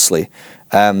closely.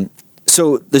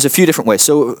 So there's a few different ways.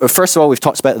 So first of all, we've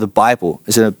talked about the Bible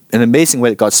is an amazing way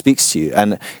that God speaks to you.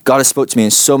 And God has spoke to me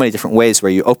in so many different ways,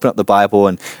 where you open up the Bible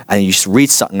and you just read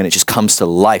something and it just comes to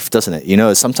life, doesn't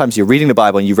it? Sometimes you're reading the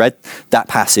Bible and you read that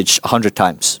passage 100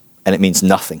 times and it means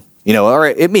nothing, or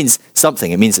it means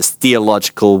something. It means this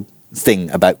theological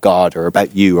thing about God or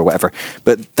about you or whatever.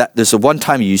 But there's a one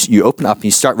time you open up and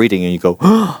you start reading and you go,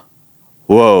 oh,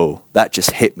 whoa, that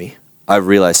just hit me. I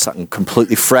realized something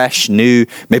completely fresh, new.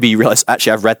 Maybe you realize,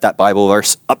 actually, I've read that Bible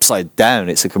verse upside down.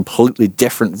 It's a completely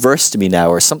different verse to me now,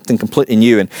 or something completely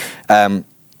new. And,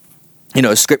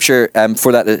 scripture,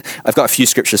 for that, I've got a few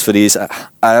scriptures for these.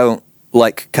 I don't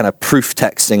like kind of proof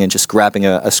texting and just grabbing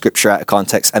a scripture out of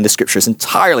context, and the scripture is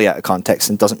entirely out of context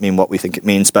and doesn't mean what we think it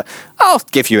means, but I'll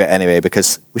give you it anyway,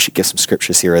 because we should give some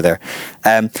scriptures here or there.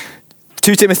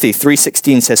 2 Timothy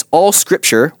 3:16 says, all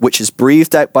scripture which is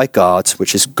breathed out by God,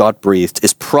 which is God-breathed,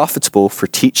 is profitable for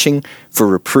teaching, for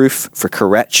reproof, for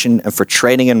correction, and for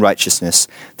training in righteousness,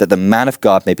 that the man of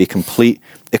God may be complete,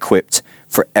 equipped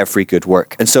for every good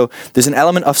work. And so there's an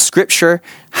element of scripture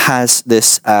has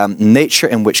this nature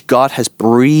in which God has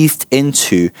breathed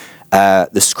into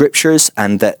the scriptures,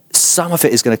 and that some of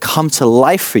it is going to come to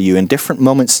life for you in different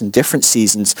moments and different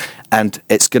seasons, and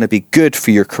it's going to be good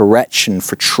for your correction,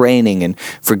 for training, and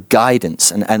for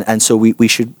guidance. And so we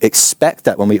should expect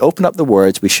that when we open up the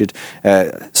words, we should,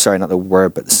 not the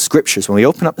word, but the scriptures, when we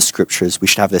open up the scriptures, we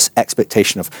should have this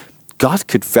expectation of, God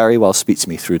could very well speak to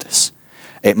me through this.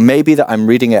 It may be that I'm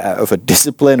reading it out of a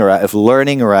discipline or out of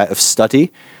learning or out of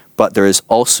study, but there is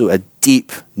also a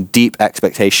deep, deep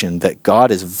expectation that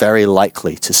God is very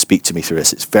likely to speak to me through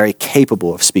this. It's very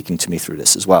capable of speaking to me through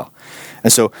this as well.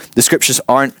 And so the scriptures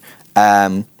aren't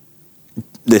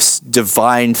this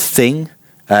divine thing.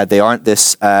 They aren't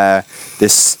this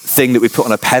thing that we put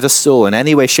on a pedestal in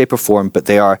any way, shape, or form, but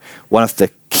they are one of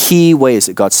the key ways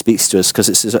that God speaks to us, because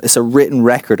it's a written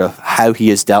record of how he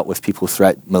has dealt with people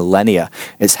throughout millennia.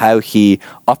 It's how he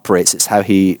operates. It's how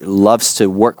he loves to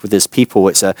work with his people.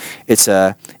 It's a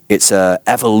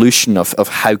evolution of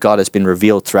how God has been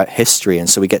revealed throughout history. And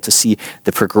so we get to see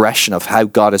the progression of how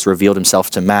God has revealed himself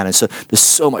to man. And so there's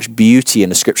so much beauty in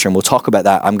the scripture, and we'll talk about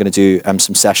that. I'm going to do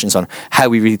some sessions on how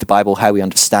we read the Bible, how we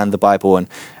understand the Bible, and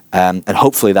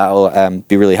hopefully that will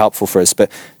be really helpful for us. But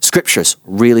scripture's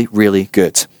really, really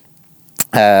good.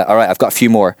 All right, I've got a few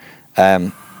more.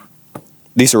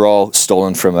 These are all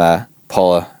stolen from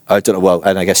Paula. I don't know, well,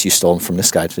 and I guess you stole them from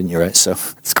this guy, didn't you, right? So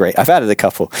it's great. I've added a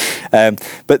couple.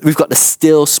 But we've got the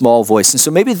still small voice. And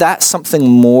so maybe that's something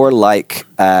more like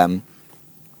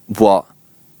what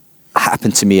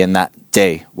happened to me in that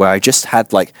day, where I just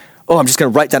had like, oh, I'm just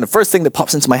going to write down the first thing that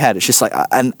pops into my head. It's just like,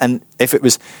 and if it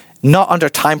was not under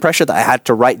time pressure that I had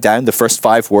to write down the first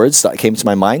 5 words that came to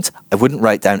my mind, I wouldn't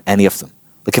write down any of them.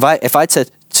 Like if I'd said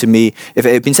to me, if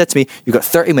it had been said to me, you've got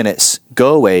 30 minutes,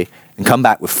 go away and come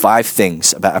back with 5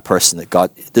 things about a person that God,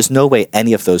 there's no way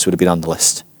any of those would have been on the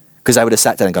list. Because I would have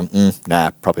sat down and gone, nah,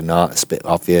 probably not. It's a bit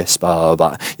obvious, blah, blah,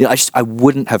 blah. You know, I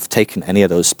wouldn't have taken any of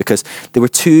those because they were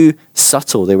too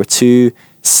subtle. They were too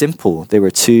simple. They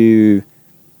were too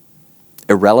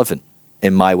irrelevant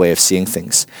in my way of seeing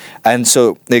things. And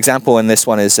so the example in this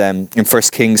one is in 1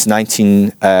 Kings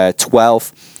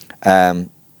 19:12.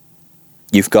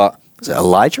 You've got, is it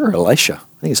Elijah or Elisha?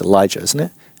 I think it's Elijah, isn't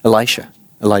it? Elijah.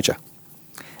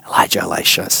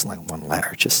 It's like one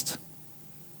letter, just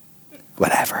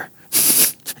whatever.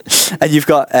 And you've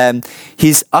got,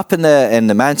 he's up in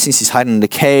the mountains, he's hiding in the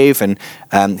cave, and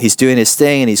he's doing his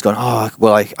thing, and he's going, oh,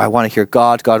 well, I want to hear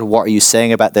God. God, what are you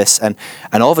saying about this? And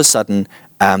all of a sudden,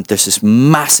 there's this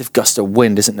massive gust of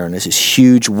wind, isn't there? And there's this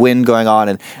huge wind going on,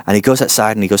 and he goes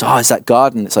outside, and he goes, oh, is that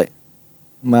God? And it's like,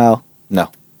 well, no.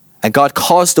 And God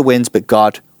caused the winds, but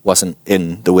God wasn't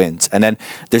in the wind. And then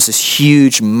there's this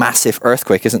huge, massive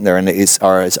earthquake, isn't there? And is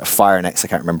it a fire next? I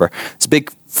can't remember. It's a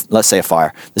big, let's say a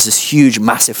fire. There's this huge,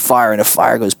 massive fire, and the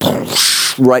fire goes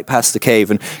right past the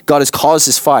cave. And God has caused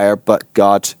this fire, but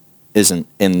God isn't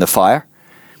in the fire.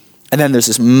 And then there's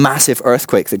this massive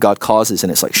earthquake that God causes,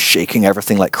 and it's like shaking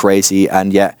everything like crazy,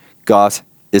 and yet God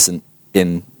isn't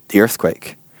in the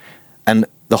earthquake. And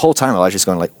the whole time Elijah's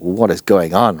going like, what is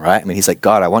going on, right? I mean, he's like,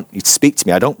 God, I want you to speak to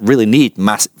me. I don't really need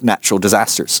massive natural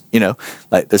disasters, you know?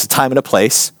 Like, there's a time and a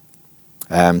place,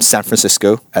 San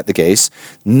Francisco at the gays,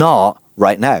 not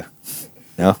right now.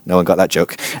 No one got that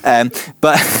joke.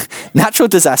 But natural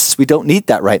disasters, we don't need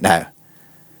that right now.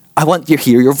 I want to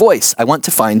hear your voice. I want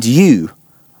to find you.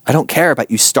 I don't care about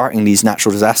you starting these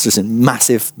natural disasters and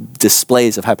massive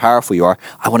displays of how powerful you are.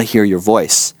 I want to hear your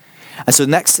voice. And so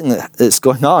the next thing that's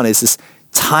going on is this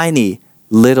tiny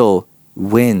little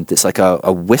wind. It's like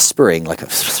a whispering, like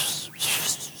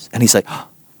and he's like,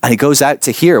 and he goes out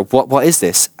to hear, what is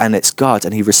this? And it's God,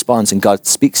 and he responds, and God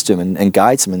speaks to him and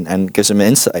guides him and gives him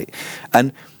insight.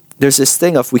 And there's this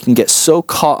thing of we can get so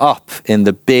caught up in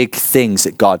the big things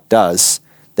that God does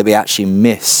that we actually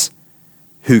miss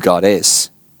who God is.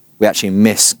 We actually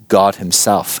miss God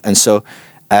himself. And so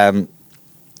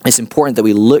it's important that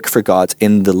we look for God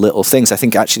in the little things. I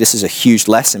think actually this is a huge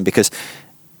lesson because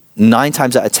 9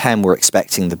 times out of 10, we're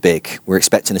expecting the big. We're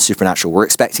expecting the supernatural. We're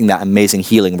expecting that amazing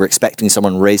healing. We're expecting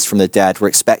someone raised from the dead. We're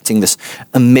expecting this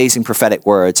amazing prophetic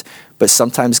word. But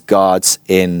sometimes God's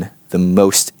in the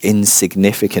most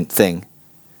insignificant thing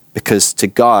because to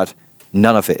God,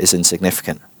 none of it is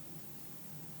insignificant.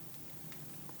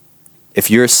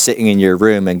 If you're sitting in your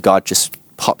room and God just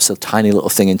pops a tiny little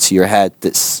thing into your head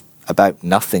that's about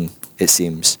nothing, it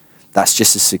seems, that's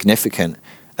just as significant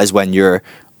as when you're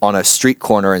on a street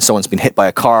corner and someone's been hit by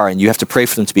a car and you have to pray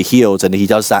for them to be healed, and he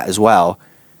does that as well.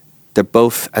 They're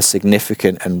both as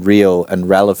significant and real and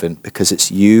relevant because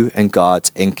it's you and God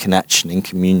in connection, in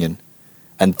communion.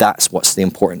 And that's what's the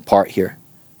important part here.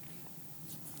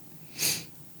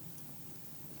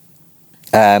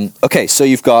 Okay, so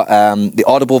you've got the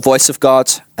audible voice of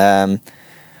God. I'm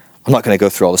not going to go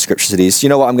through all the scriptures of these. You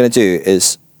know what I'm going to do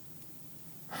is,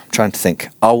 I'm trying to think.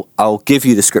 I'll give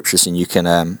you the scriptures and you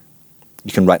can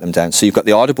write them down. So you've got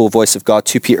the audible voice of God.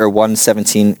 2 Peter 1,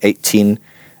 17, 18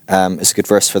 is a good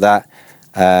verse for that.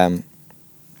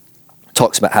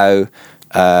 Talks about how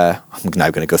I'm now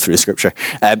going to go through the scripture.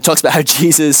 Talks about how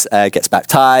Jesus gets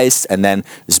baptized, and then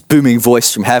this booming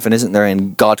voice from heaven, isn't there?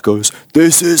 And God goes,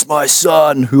 "This is my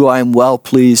son, who I am well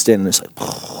pleased in." And it's like,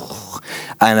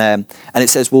 and it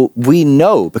says, well, we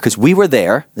know because we were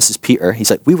there. This is Peter.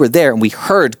 He's like, we were there, and we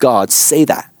heard God say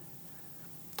that.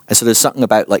 And so there's something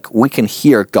about like we can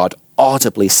hear God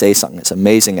audibly say something. It's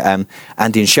amazing.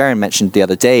 Andy and Sharon mentioned the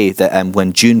other day that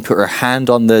when June put her hand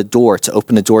on the door to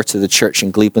open the door to the church in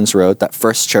Gleeblands Road, that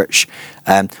first church,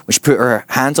 when she put her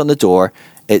hand on the door,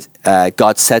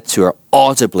 God said to her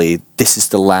audibly, "This is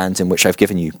the land in which I've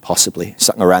given you," possibly.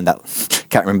 Something around that.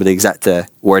 Can't remember the exact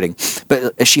wording.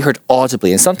 But she heard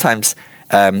audibly. And sometimes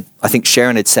I think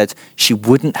Sharon had said she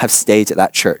wouldn't have stayed at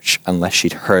that church unless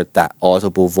she'd heard that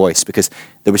audible voice, because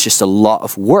there was just a lot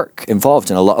of work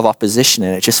involved and a lot of opposition,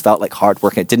 and it just felt like hard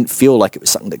work, and it didn't feel like it was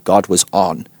something that God was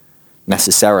on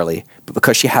necessarily. But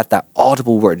because she had that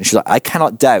audible word, and she's like, I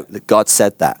cannot doubt that God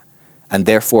said that, and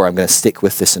therefore I'm going to stick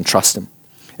with this and trust him.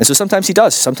 And so sometimes he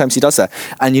does that.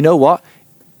 And you know what?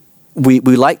 We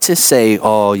like to say,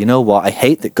 oh, you know what? I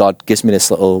hate that God gives me this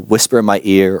little whisper in my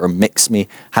ear or makes me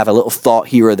have a little thought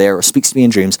here or there or speaks to me in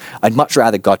dreams. I'd much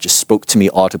rather God just spoke to me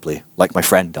audibly like my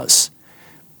friend does.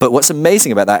 But what's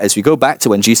amazing about that is we go back to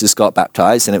when Jesus got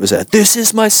baptized, and it was "This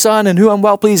is my son in whom I'm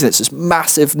well pleased." And it's this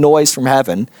massive noise from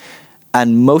heaven.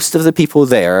 And most of the people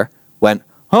there went,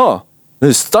 "Oh,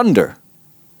 there's thunder."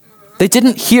 They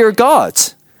didn't hear God.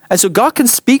 And so God can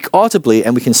speak audibly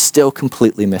and we can still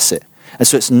completely miss it. And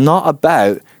so it's not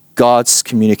about God's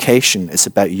communication. It's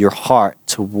about your heart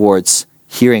towards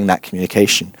hearing that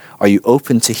communication. Are you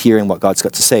open to hearing what God's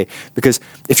got to say? Because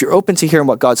if you're open to hearing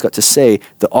what God's got to say,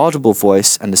 the audible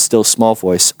voice and the still small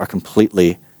voice are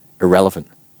completely irrelevant.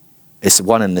 It's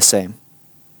one and the same.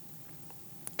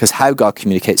 Because how God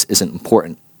communicates isn't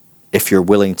important if you're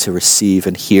willing to receive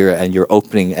and hear, and you're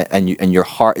opening and your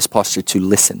heart is postured to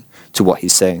listen to what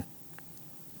he's saying.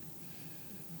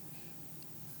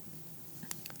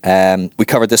 We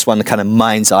covered this one, the kind of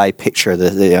mind's eye picture,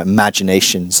 the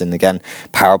imaginations, and again,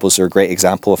 parables are a great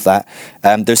example of that.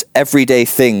 There's everyday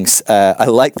things. I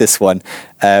like this one.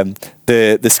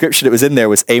 The scripture that was in there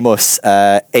was Amos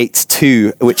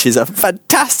 8:2, which is a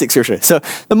fantastic scripture. So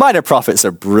the minor prophets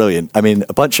are brilliant. I mean,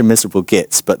 a bunch of miserable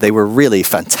gits, but they were really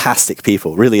fantastic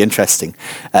people, really interesting.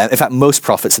 In fact, most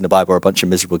prophets in the Bible are a bunch of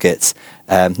miserable gits,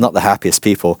 not the happiest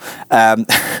people.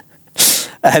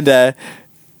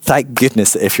 Thank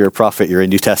goodness that if you're a prophet, you're a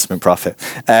New Testament prophet.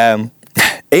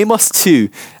 Amos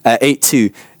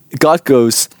 8:2, God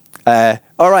goes,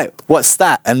 all right, what's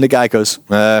that? And the guy goes,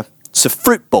 it's a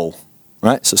fruit bowl,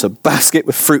 right? So it's a basket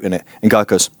with fruit in it. And God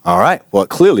goes, all right, well, it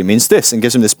clearly means this, and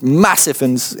gives him this massive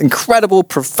and incredible,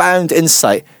 profound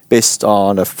insight based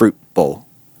on a fruit bowl.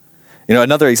 You know,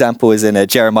 another example is in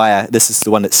Jeremiah. This is the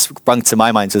one that sprung to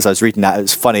my mind as I was reading that. It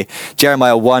was funny.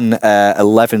 Jeremiah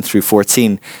 1:11 through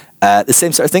 14. The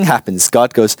same sort of thing happens.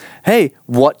 God goes, hey,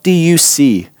 what do you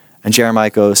see? And Jeremiah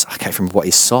goes, I can't remember what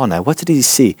he saw now. What did he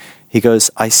see? He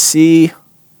goes, I see...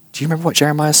 Do you remember what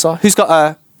Jeremiah saw? Who's got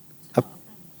a...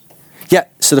 Yeah,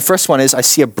 so the first one is, I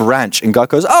see a branch. And God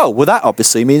goes, oh, well, that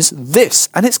obviously means this.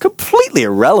 And it's completely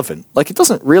irrelevant. Like, it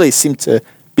doesn't really seem to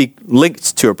be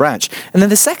linked to a branch. And then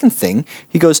the second thing,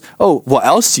 he goes, oh, what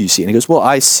else do you see? And he goes, well,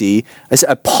 I see... Is it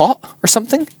a pot or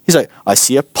something? He's like, I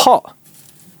see a pot.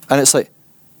 And it's like...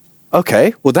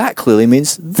 Okay, well, that clearly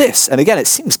means this. And again, it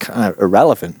seems kind of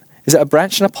irrelevant. Is it a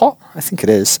branch in a pot? I think it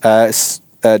is. It's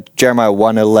Jeremiah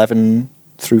 1:11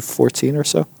 through 14 or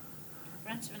so.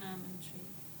 Branch of an almond tree.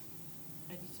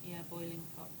 Boiling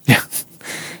pot.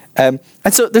 Yeah.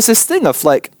 And so there's this thing of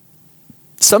like,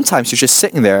 sometimes you're just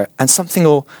sitting there and something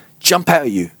will jump out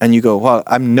at you and you go, well,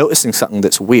 I'm noticing something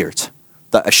that's weird,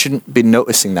 that I shouldn't be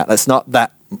noticing that. That's not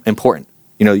that important.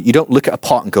 You know, you don't look at a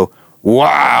pot and go,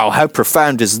 wow, how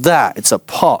profound is that? It's a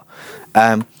pot.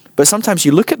 But sometimes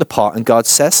you look at the pot and God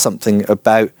says something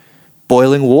about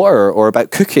boiling water or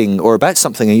about cooking or about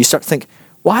something, and you start to think,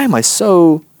 why am I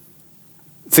so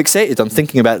fixated on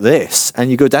thinking about this?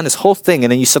 And you go down this whole thing,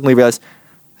 and then you suddenly realize,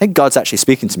 I think God's actually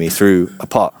speaking to me through a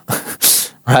pot,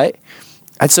 right?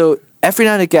 And so every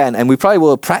now and again, and we probably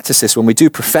will practice this when we do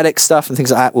prophetic stuff and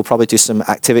things like that, we'll probably do some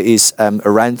activities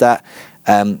around that.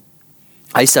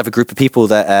 I used to have a group of people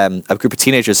a group of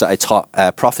teenagers that I taught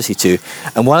prophecy to.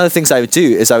 And one of the things I would do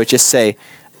is I would just say,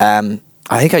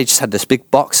 I think I just had this big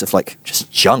box of like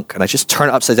just junk, and I just turn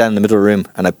it upside down in the middle of the room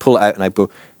and I pull it out and I go,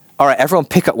 all right, everyone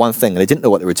pick up one thing. And they didn't know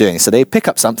what they were doing. So they pick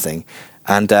up something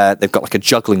and they've got like a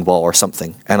juggling ball or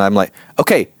something. And I'm like,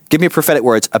 okay, give me prophetic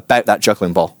words about that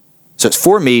juggling ball. So it's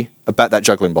for me about that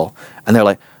juggling ball. And they're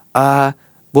like,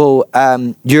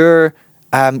 you're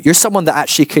someone that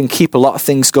actually can keep a lot of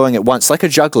things going at once. Like a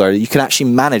juggler, you can actually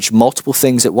manage multiple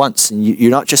things at once. And you're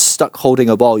not just stuck holding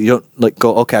a ball. You don't like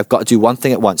go, okay, I've got to do one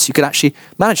thing at once. You can actually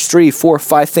manage 3, 4,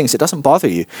 5 things. It doesn't bother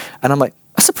you. And I'm like,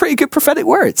 that's a pretty good prophetic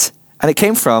word. And it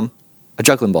came from a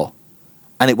juggling ball.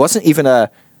 And it wasn't even a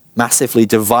massively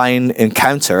divine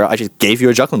encounter. I just gave you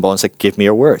a juggling ball and said, give me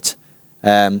your word.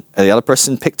 The other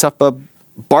person picked up a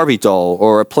Barbie doll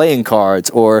or a playing card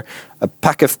or a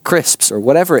pack of crisps or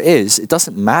whatever it is. It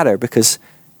doesn't matter, because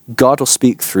God will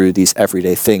speak through these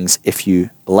everyday things if you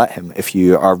let him, if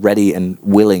you are ready and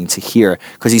willing to hear,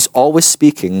 because he's always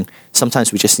speaking.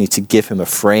 Sometimes we just need to give him a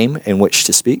frame in which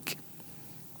to speak.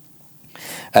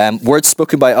 Words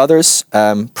spoken by others,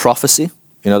 prophecy.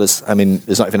 There's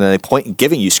not even any point in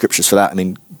giving you scriptures for that.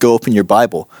 Go open your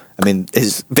Bible.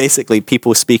 It's basically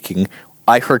people speaking.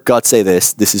 I heard God say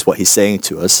this. This is what he's saying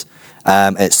to us.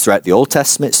 And it's throughout the Old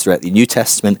Testament, it's throughout the New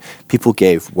Testament. People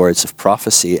gave words of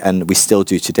prophecy, and we still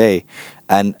do today.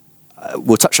 And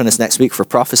we'll touch on this next week for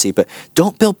prophecy, but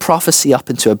don't build prophecy up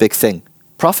into a big thing.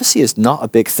 Prophecy is not a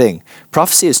big thing.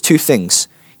 Prophecy is two things: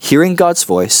 hearing God's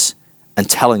voice and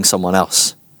telling someone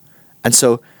else. And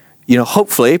so,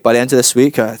 hopefully by the end of this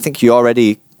week, I think you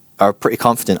already are pretty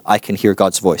confident I can hear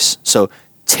God's voice. So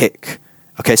tick.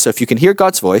 Okay, so if you can hear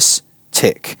God's voice,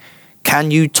 tick.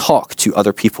 Can you talk to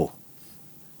other people?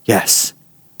 Yes.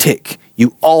 Tick.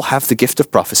 You all have the gift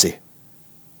of prophecy.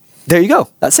 There you go.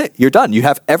 That's it. You're done. You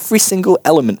have every single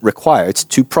element required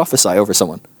to prophesy over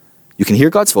someone. You can hear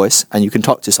God's voice and you can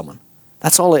talk to someone.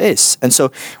 That's all it is. And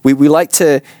so we like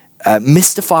to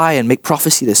mystify and make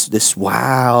prophecy this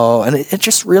wow. And it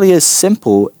just really is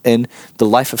simple in the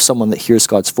life of someone that hears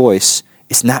God's voice.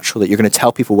 It's natural that you're going to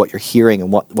tell people what you're hearing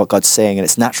and what God's saying. And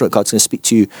it's natural that God's going to speak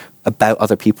to you about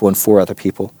other people and for other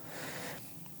people.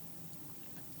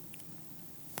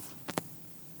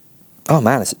 Oh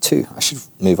man, is it 2? I should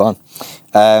move on.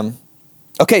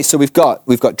 Okay, so we've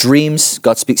got dreams.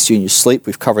 God speaks to you in your sleep.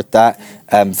 We've covered that.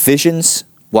 Visions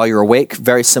while you're awake,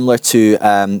 very similar to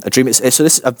a dream.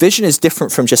 A vision is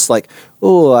different from just like,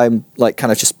 I'm like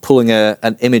kind of just pulling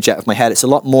an image out of my head. It's a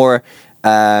lot more.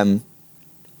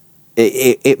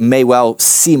 It may well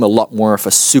seem a lot more of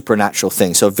a supernatural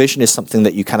thing. So a vision is something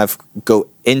that you kind of go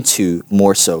into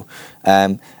more so.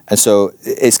 And so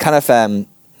it's kind of,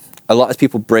 a lot of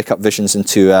people break up visions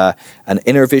into an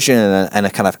inner vision and a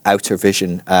kind of outer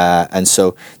vision. And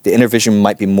so the inner vision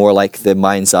might be more like the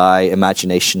mind's eye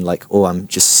imagination, like, I'm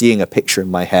just seeing a picture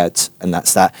in my head, and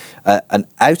that's that. An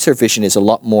outer vision is a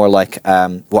lot more like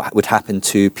what would happen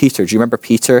to Peter. Do you remember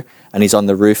Peter? And he's on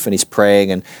the roof and he's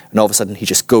praying, and all of a sudden he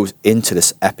just goes into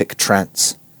this epic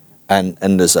trance. And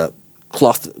there's a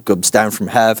cloth that comes down from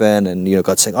heaven, and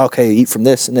God's saying, okay, eat from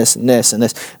this and this and this and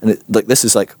this. And this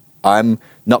is like, I'm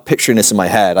not picturing this in my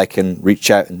head. I can reach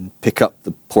out and pick up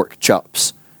the pork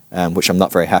chops, which I'm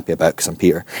not very happy about because I'm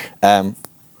Peter.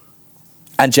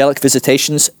 Angelic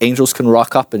visitations, angels can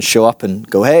rock up and show up and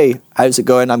go, hey, how's it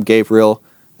going? I'm Gabriel.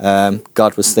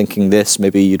 God was thinking this.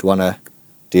 Maybe you'd want to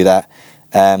do that.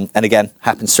 And again,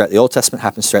 happens throughout the Old Testament,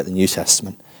 happens throughout the New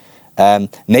Testament.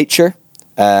 Nature.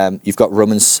 You've got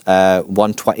Romans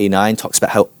 1:29 talks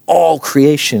about how all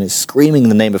creation is screaming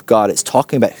the name of God. It's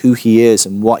talking about who he is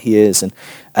and what he is. And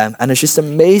there's just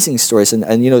amazing stories.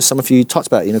 And some of you talked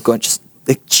about, going just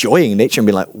enjoying nature and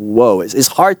being like, whoa, it's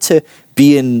hard to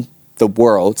be in the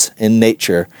world, in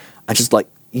nature. And just like,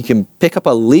 you can pick up a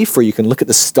leaf or you can look at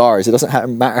the stars. It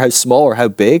doesn't matter how small or how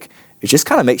big. It just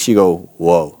kind of makes you go,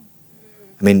 whoa.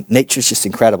 Nature's just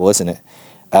incredible, isn't it?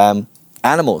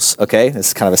 Animals, okay, this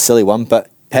is kind of a silly one, but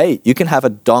hey, you can have a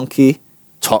donkey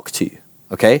talk to you,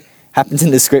 okay? Happens in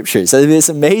the scriptures. It's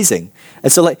amazing.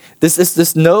 And so, like,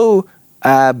 there's no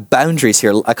boundaries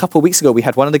here. A couple of weeks ago, we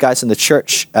had one of the guys in the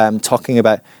church talking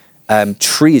about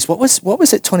trees. What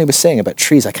was it Tony was saying about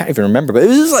trees? I can't even remember, but it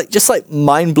was just like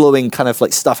mind-blowing kind of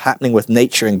like stuff happening with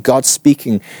nature and God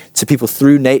speaking to people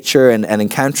through nature and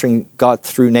encountering God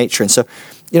through nature. And so,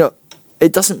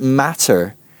 it doesn't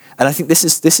matter. And I think this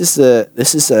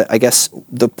is I guess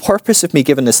the purpose of me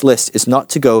giving this list is not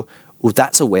to go,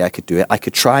 that's a way I could do it. I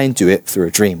could try and do it through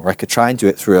a dream, or I could try and do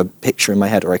it through a picture in my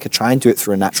head, or I could try and do it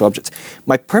through a natural object.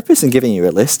 My purpose in giving you a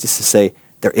list is to say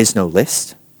there is no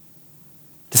list.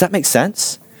 Does that make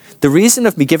sense? The reason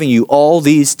of me giving you all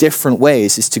these different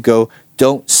ways is to go,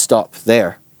 don't stop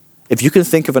there. If you can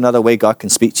think of another way God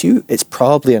can speak to you, it's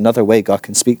probably another way God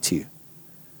can speak to you.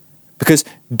 Because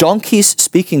donkeys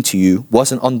speaking to you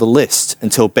wasn't on the list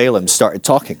until Balaam started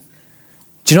talking.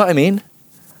 Do you know what I mean?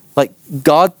 Like,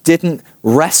 God didn't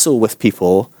wrestle with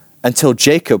people until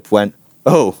Jacob went,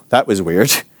 oh, that was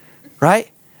weird, right?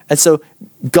 And so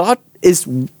God is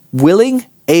willing,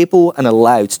 able, and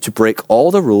allowed to break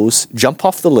all the rules, jump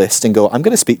off the list and go, I'm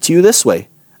going to speak to you this way.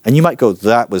 And you might go,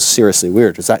 that was seriously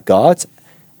weird. Was that God?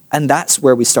 And that's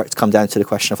where we start to come down to the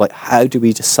question of, like, how do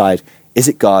we decide, is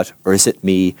it God or is it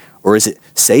me or is it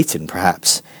Satan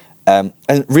perhaps? And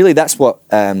really that's what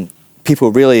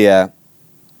people really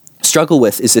struggle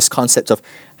with, is this concept of,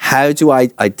 how do I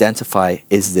identify,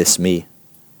 is this me?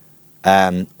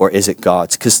 or is it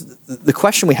God? Because the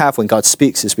question we have when God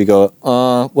speaks is we go,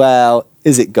 well,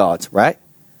 is it God, right?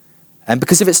 And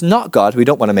because if it's not God, we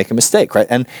don't want to make a mistake, right?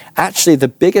 And actually, the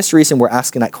biggest reason we're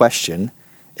asking that question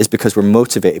is because we're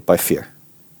motivated by fear.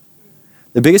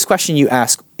 The biggest question you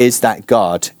ask, is that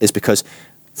God, is because,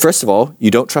 first of all,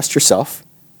 you don't trust yourself,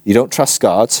 you don't trust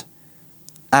God,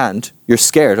 and you're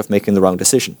scared of making the wrong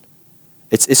decision.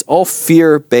 It's all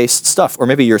fear-based stuff. Or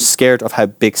maybe you're scared of how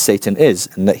big Satan is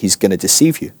and that he's going to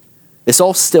deceive you. It's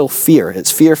all still fear.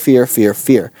 It's fear, fear, fear,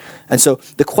 fear. And so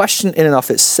the question in and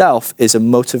of itself is a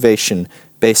motivation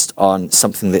based on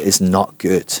something that is not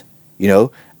good. You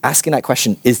know, asking that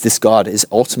question, is this God, is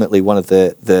ultimately one of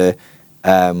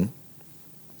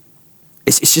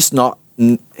it's just not,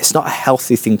 it's not a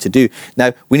healthy thing to do.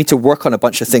 Now, we need to work on a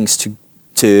bunch of things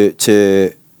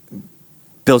to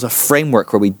build a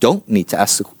framework where we don't need to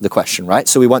ask the question, right?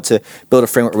 So we want to build a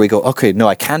framework where we go, okay, no,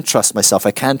 I can trust myself.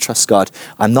 I can trust God.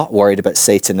 I'm not worried about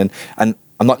Satan. And I'm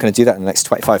not going to do that in the next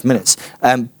 25 minutes.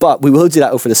 But we will do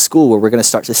that over the school where we're going to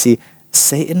start to see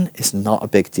Satan is not a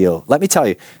big deal. Let me tell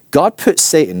you, God put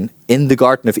Satan in the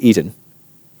Garden of Eden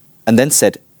and then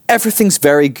said, everything's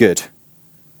very good,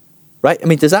 right? I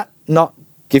mean, does that not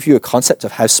give you a concept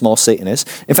of how small Satan is?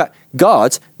 In fact,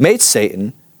 God made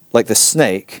Satan like the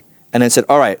snake and then said,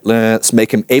 all right, let's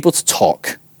make him able to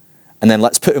talk. And then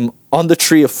let's put him on the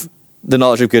tree of the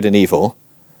knowledge of good and evil.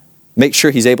 Make sure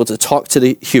he's able to talk to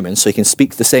the humans so he can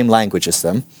speak the same language as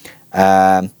them.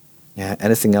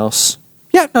 Anything else?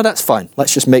 Yeah, no, that's fine.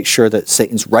 Let's just make sure that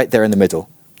Satan's right there in the middle.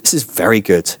 This is very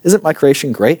good. Isn't my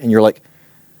creation great? And you're like,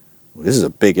 well, this is a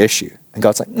big issue. And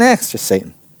God's like, nah, it's just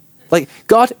Satan. Like,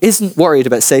 God isn't worried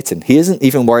about Satan. He isn't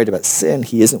even worried about sin.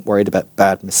 He isn't worried about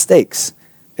bad mistakes.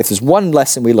 If there's one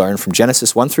lesson we learn from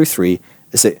Genesis 1 through 3,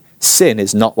 is that sin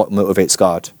is not what motivates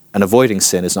God, and avoiding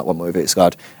sin is not what motivates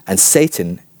God, and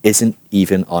Satan isn't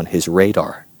even on his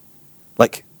radar.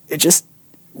 Like,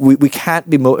 we can't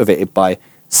be motivated by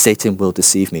Satan will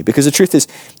deceive me, because the truth is,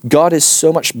 God is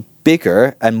so much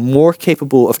bigger and more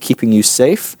capable of keeping you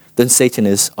safe than Satan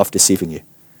is of deceiving you.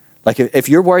 Like, if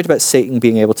you're worried about Satan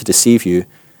being able to deceive you,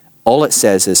 all it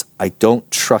says is, I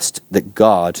don't trust that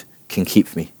God can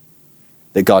keep me,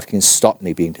 that God can stop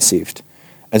me being deceived.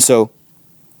 And so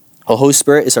the Holy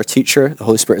Spirit is our teacher. The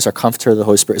Holy Spirit is our comforter. The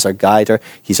Holy Spirit is our guider.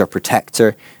 He's our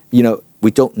protector. You know,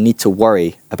 we don't need to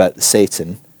worry about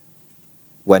Satan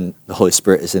when the Holy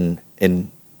Spirit is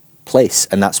in place.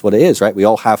 And that's what it is, right? We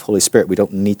all have Holy Spirit. We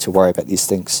don't need to worry about these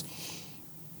things.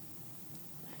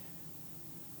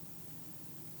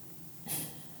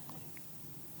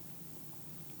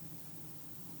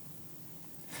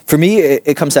 For me,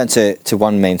 it comes down to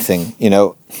one main thing. You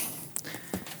know,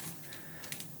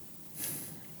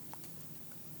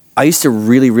 I used to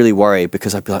really, really worry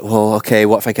because I'd be like, well, okay,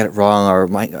 what if I get it wrong or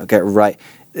might not get it right?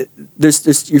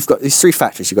 You've got these three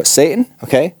factors. You've got Satan,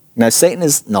 okay? Now, Satan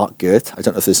is not good. I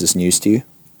don't know if this is news to you,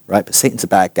 right? But Satan's a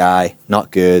bad guy,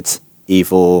 not good,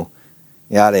 evil,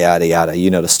 yada, yada, yada. You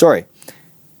know the story.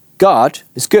 God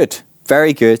is good,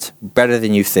 very good, better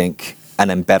than you think, and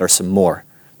then better some more.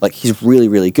 Like, he's really,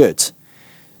 really good.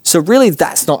 So really,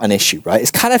 that's not an issue, right? It's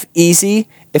kind of easy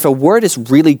if a word is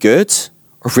really good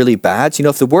or really bad. You know,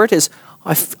 if the word is,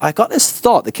 I got this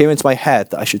thought that came into my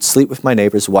head that I should sleep with my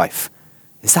neighbor's wife.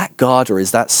 Is that God or is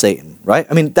that Satan, right?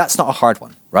 I mean, that's not a hard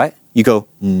one, right? You go,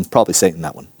 probably Satan,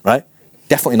 that one, right?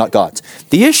 Definitely not God.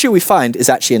 The issue we find is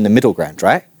actually in the middle ground,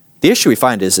 right? The issue we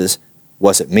find is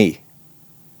was it me?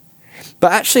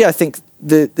 But actually, I think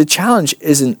the challenge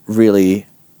isn't really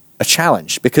a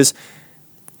challenge, because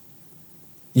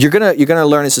you're gonna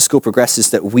learn as the school progresses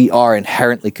that we are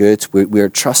inherently good. We are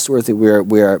trustworthy. We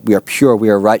are pure. We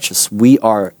are righteous. We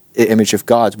are the image of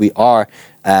God. We are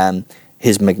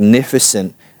His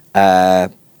magnificent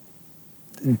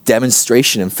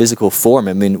demonstration in physical form.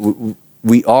 I mean,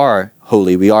 we are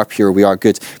holy. We are pure. We are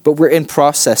good. But we're in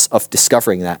process of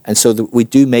discovering that, and so we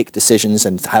do make decisions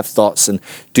and have thoughts and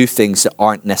do things that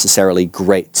aren't necessarily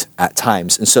great at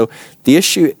times. And so the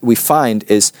issue we find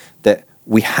is that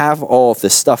we have all of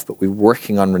this stuff, but we're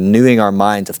working on renewing our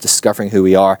mind of discovering who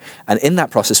we are. And in that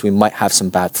process, we might have some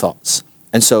bad thoughts.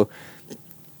 And so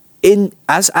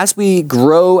as we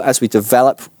grow, as we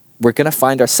develop, we're going to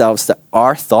find ourselves that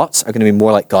our thoughts are going to be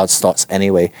more like God's thoughts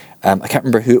anyway. I can't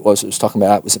remember who it was that was talking about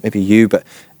that. Was it maybe you? But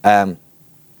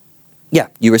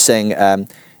you were saying,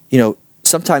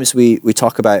 sometimes we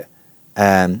talk about,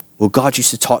 well, God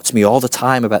used to talk to me all the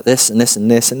time about this and this and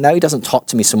this, and now he doesn't talk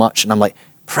to me so much. And I'm like,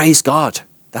 praise God.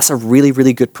 That's a really,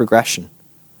 really good progression.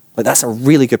 Like, that's a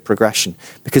really good progression.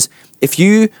 Because if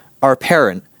you are a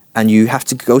parent and you have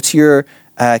to go to your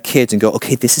kids and go,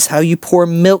 okay, this is how you pour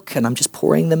milk, and I'm just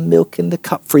pouring the milk in the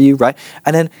cup for you, right?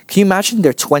 And then can you imagine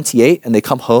they're 28 and they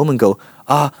come home and go,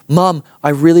 Mom, I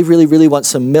really, really, really want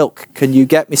some milk. Can you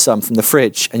get me some from the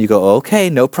fridge? And you go, okay,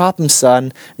 no problem, son.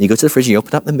 And you go to the fridge and you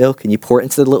open up the milk and you pour it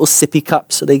into the little sippy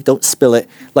cup so they don't spill it.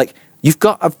 Like, you've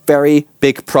got a very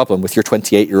big problem with your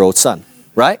 28-year-old son,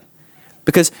 right?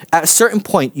 Because at a certain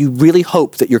point, you really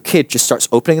hope that your kid just starts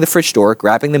opening the fridge door,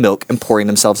 grabbing the milk, and pouring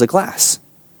themselves a glass.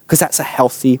 Because that's a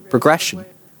healthy progression.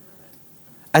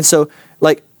 And so,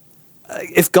 like,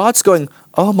 if God's going,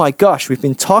 oh my gosh, we've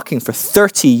been talking for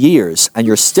 30 years, and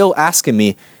you're still asking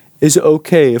me, is it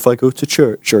okay if I go to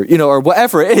church? Or, or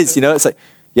whatever it is, it's like,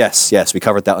 yes, we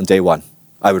covered that on day one.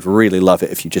 I would really love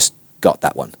it if you just got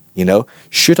that one,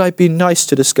 Should I be nice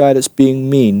to this guy that's being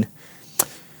mean?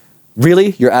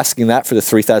 Really? You're asking that for the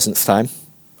 3,000th time?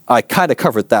 I kind of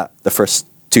covered that the first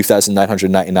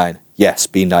 2,999. Yes,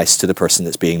 be nice to the person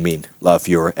that's being mean. Love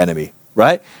your enemy,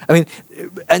 right? I mean,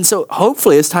 and so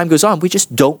hopefully as time goes on, we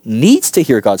just don't need to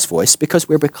hear God's voice because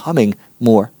we're becoming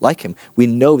more like him. We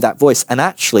know that voice. And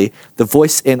actually, the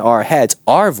voice in our heads,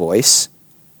 our voice,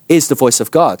 is the voice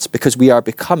of God because we are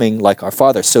becoming like our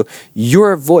Father. So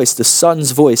your voice, the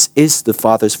Son's voice, is the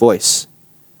Father's voice.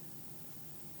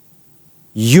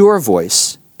 Your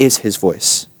voice is his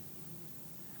voice.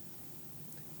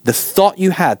 The thought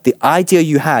you had, the idea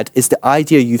you had, is the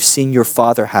idea you've seen your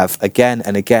Father have again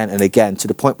and again and again to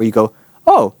the point where you go,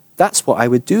 oh, that's what I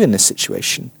would do in this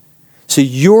situation. So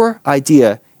your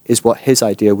idea is what his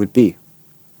idea would be.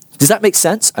 Does that make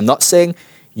sense? I'm not saying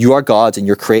you are God and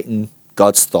you're creating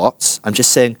God's thoughts. I'm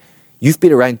just saying you've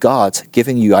been around God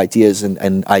giving you ideas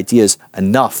and ideas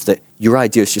enough that your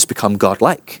ideas just become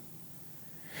God-like.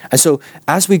 And so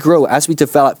as we grow, as we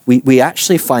develop, we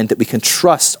actually find that we can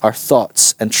trust our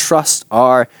thoughts and trust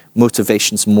our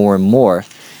motivations more and more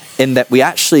in that we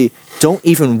actually don't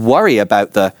even worry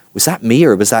about was that me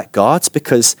or was that God's?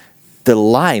 Because the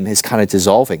line is kind of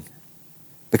dissolving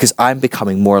because I'm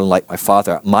becoming more like my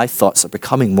Father. My thoughts are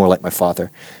becoming more like my Father.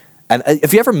 And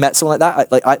have you ever met someone like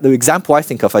that? The example I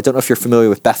think of, I don't know if you're familiar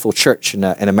with Bethel Church in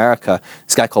America.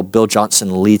 This guy called Bill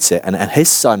Johnson leads it, and his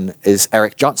son is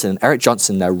Eric Johnson, and Eric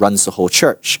Johnson now runs the whole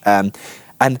church. And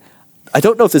I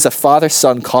don't know if there's a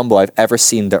father-son combo I've ever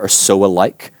seen that are so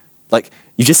alike. Like,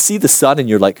 you just see the son, and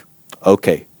you're like,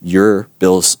 okay, you're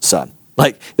Bill's son.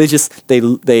 Like, they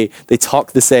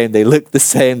talk the same, they look the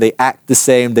same, they act the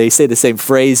same, they say the same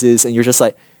phrases, and you're just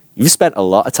like, you've spent a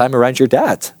lot of time around your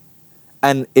dad.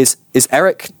 And is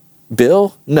Eric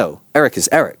Bill? No, Eric is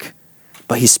Eric.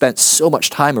 But he spent so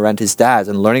much time around his dad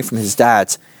and learning from his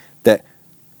dad that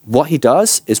what he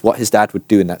does is what his dad would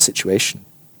do in that situation.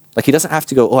 Like, he doesn't have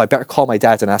to go, oh, I better call my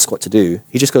dad and ask what to do.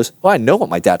 He just goes, oh, I know what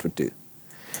my dad would do.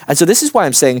 And so this is why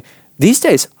I'm saying these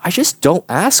days, I just don't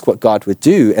ask what God would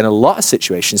do in a lot of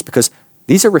situations because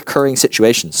these are recurring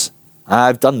situations.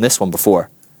 I've done this one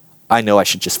before. I know I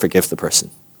should just forgive the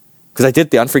person. Because I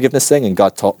did the unforgiveness thing and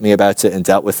God taught me about it and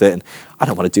dealt with it. And I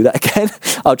don't want to do that again.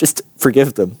 I'll just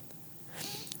forgive them.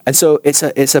 And so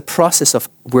it's a process of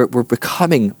we're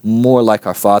becoming more like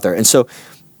our Father. And so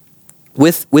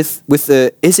with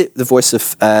is it the voice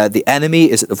of the enemy?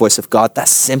 Is it the voice of God?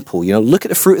 That's simple. Look at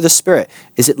the fruit of the Spirit.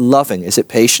 Is it loving? Is it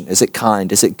patient? Is it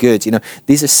kind? Is it good?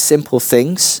 These are simple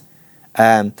things.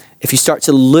 If you start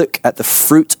to look at the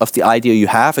fruit of the idea you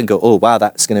have and go, oh, wow,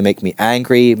 that's going to make me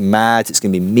angry, mad, it's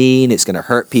going to be mean, it's going to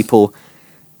hurt people,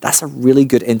 that's a really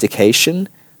good indication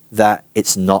that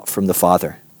it's not from the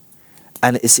Father.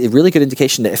 And it's a really good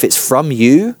indication that if it's from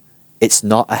you, it's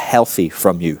not a healthy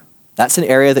from you. That's an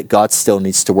area that God still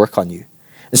needs to work on you.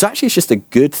 And so actually it's just a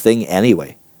good thing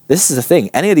anyway. This is the thing.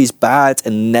 Any of these bad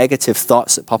and negative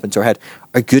thoughts that pop into our head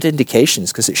are good indications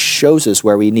because it shows us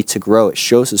where we need to grow. It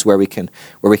shows us where we can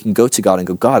go to God and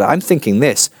go, God, I'm thinking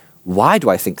this. Why do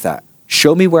I think that?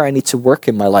 Show me where I need to work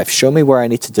in my life. Show me where I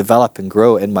need to develop and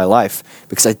grow in my life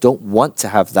because I don't want to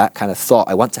have that kind of thought.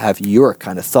 I want to have your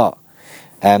kind of thought.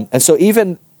 And so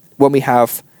even when we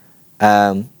have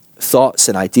thoughts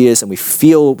and ideas and we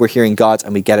feel we're hearing God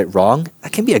and we get it wrong,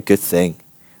 that can be a good thing.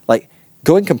 Like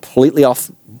going completely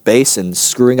off base and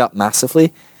screwing up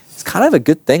massively, it's kind of a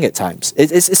good thing at times.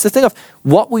 It's the thing of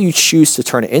what will you choose to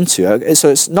turn it into? So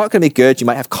it's not going to be good. You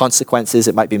might have consequences.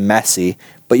 It might be messy,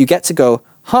 but you get to go,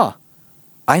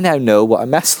 I now know what a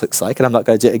mess looks like and I'm not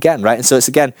going to do it again, right? And so it's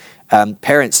again,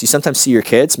 parents, you sometimes see your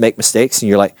kids make mistakes and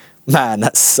you're like, man,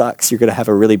 that sucks. You're going to have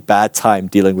a really bad time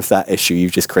dealing with that issue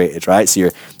you've just created, right? So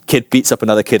your kid beats up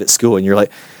another kid at school and you're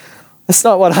like, that's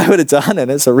not what I would have done.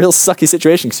 And it's a real sucky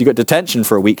situation because you got detention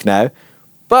for a week now.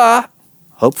 But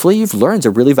hopefully you've learned a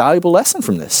really valuable lesson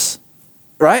from this,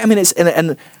 right? I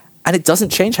mean, And it doesn't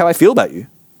change how I feel about you.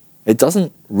 It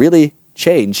doesn't really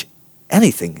change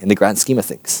anything in the grand scheme of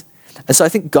things. And so I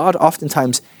think God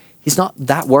oftentimes, he's not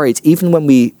that worried. Even when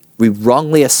we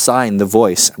wrongly assign the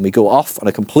voice and we go off on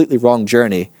a completely wrong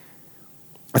journey,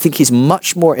 I think he's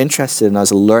much more interested in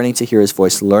us learning to hear his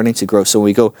voice, learning to grow. So when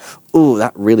we go, oh,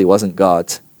 that really wasn't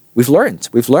God, we've learned,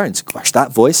 gosh,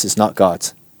 that voice is not God.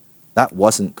 That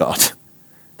wasn't God.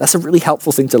 That's a really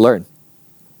helpful thing to learn.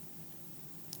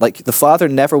 Like the father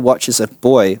never watches a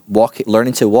boy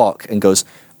learning to walk and goes,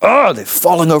 oh, they're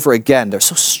falling over again. They're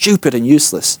so stupid and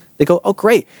useless. They go, oh,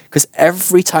 great. Because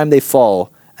every time they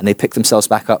fall and they pick themselves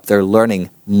back up, they're learning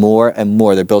more and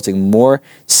more. They're building more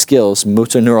skills,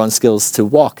 motor neuron skills to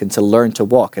walk and to learn to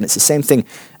walk. And it's the same thing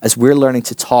as we're learning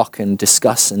to talk and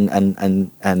discuss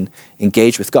and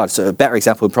engage with God. So a better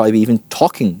example would probably be even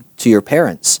talking to your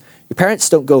parents. Your parents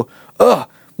don't go, oh,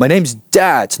 my name's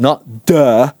Dad, not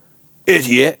duh.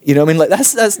 Idiot, you know what I mean? Like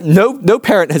that's no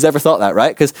parent has ever thought that,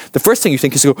 right? Because the first thing you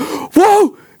think is to go,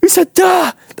 whoa, who said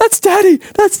duh? That's daddy,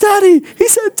 he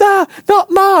said duh, not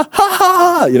ma, ha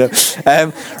ha ha, you know,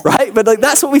 right? But like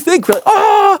that's what we think. We're like,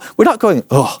 oh, we're not going,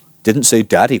 oh, didn't say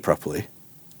daddy properly,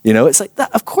 you know? It's like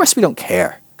that. Of course we don't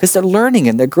care because they're learning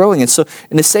and they're growing. And so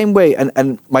in the same way,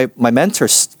 and my mentor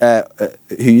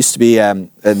who used to be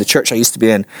in the church I used to be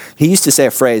in, he used to say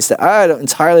a phrase that I don't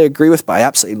entirely agree with, but I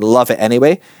absolutely love it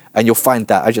anyway. And you'll find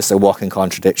that I just a walking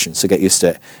contradiction, so get used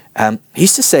to it. He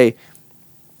used to say,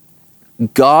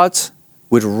 God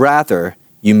would rather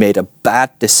you made a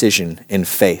bad decision in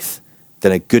faith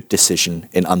than a good decision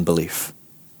in unbelief.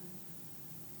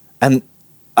 And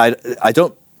I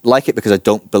don't like it because I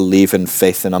don't believe in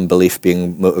faith and unbelief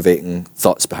being motivating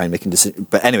thoughts behind making decisions.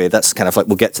 But anyway, that's kind of like,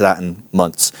 we'll get to that in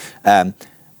months.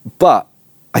 But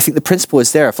I think the principle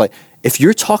is there. If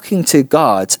you're talking to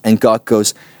God and God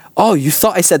goes, oh, you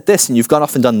thought I said this and you've gone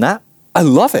off and done that? I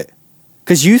love it.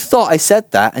 Because you thought I said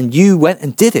that and you went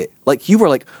and did it. Like you were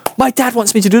like, my dad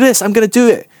wants me to do this, I'm going to do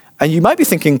it. And you might be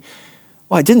thinking,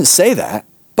 well, I didn't say that,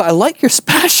 but I like your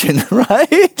passion,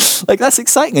 right? Like that's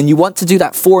exciting. And you want to do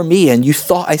that for me and you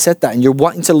thought I said that and you're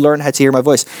wanting to learn how to hear my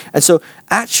voice. And so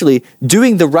actually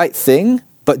doing the right thing,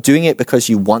 but doing it because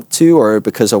you want to or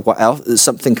because of what else,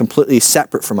 something completely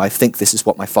separate from I think this is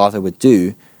what my father would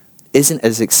do, isn't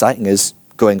as exciting as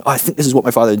going, oh, I think this is what my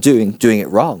father is doing it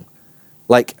wrong.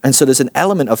 And so there's an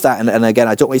element of that. And again,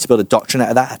 I don't want you to build a doctrine out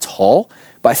of that at all.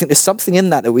 But I think there's something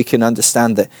in that we can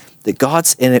understand that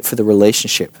God's in it for the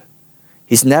relationship.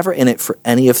 He's never in it for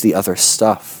any of the other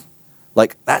stuff.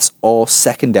 That's all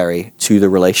secondary to the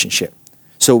relationship.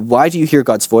 So why do you hear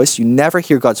God's voice? You never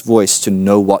hear God's voice to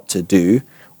know what to do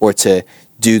or to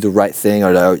do the right thing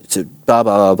or to blah,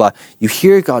 blah, blah, blah. You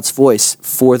hear God's voice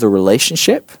for the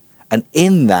relationship. And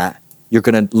in that, you're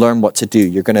going to learn what to do.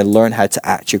 You're going to learn how to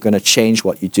act. You're going to change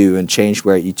what you do and change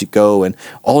where you go and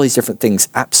all these different things.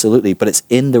 Absolutely. But it's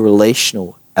in the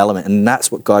relational element. And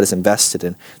that's what God is invested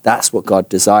in. That's what God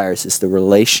desires is the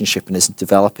relationship and is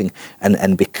developing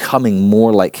and becoming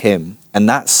more like him. And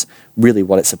that's really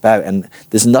what it's about. And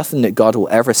there's nothing that God will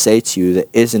ever say to you that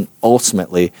isn't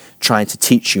ultimately trying to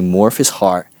teach you more of his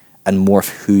heart and more of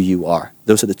who you are.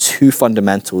 Those are the two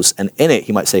fundamentals. And in it,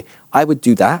 he might say, I would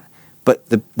do that. But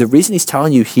the reason he's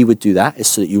telling you he would do that is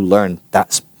so that you learn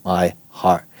that's my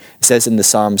heart. It says in the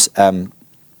Psalms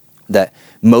that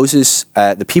Moses,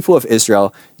 the people of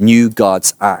Israel knew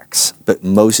God's acts, but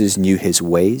Moses knew his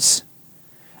ways.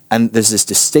 And there's this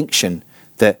distinction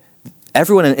that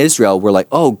everyone in Israel were like,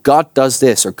 oh, God does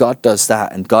this or God does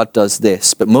that and God does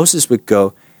this. But Moses would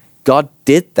go, God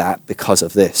did that because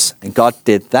of this and God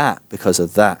did that because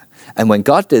of that. And when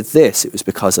God did this, it was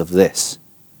because of this.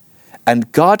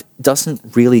 And God doesn't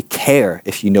really care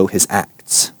if you know his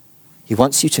acts. He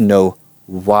wants you to know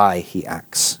why he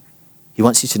acts. He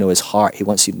wants you to know his heart. He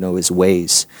wants you to know his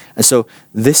ways. And so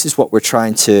this is what we're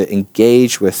trying to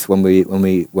engage with when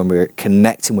we're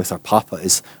connecting with our Papa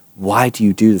is why do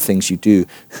you do the things you do?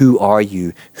 Who are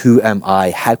you? Who am I?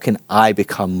 How can I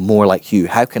become more like you?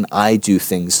 How can I do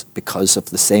things because of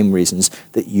the same reasons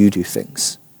that you do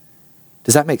things?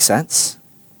 Does that make sense?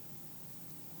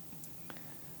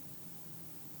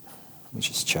 Let me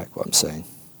just check what I'm saying.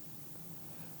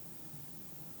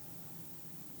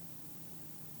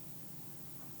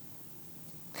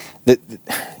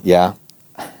 Yeah.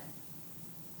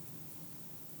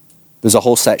 There's a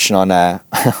whole section on that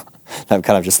I've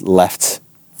kind of just left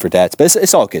for dead, but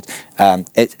it's all good.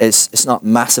 It's not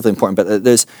massively important, but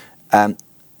there's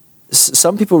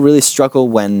some people really struggle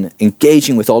when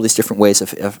engaging with all these different ways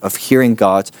of hearing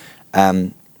God.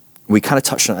 We kind of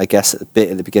touched on it, I guess, a bit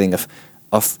at the beginning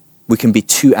of we can be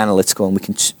too analytical and we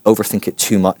can overthink it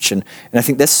too much. And I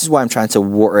think this is why I'm trying to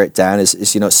water it down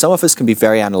is, you know, some of us can be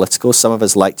very analytical. Some of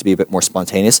us like to be a bit more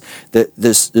spontaneous.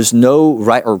 There's no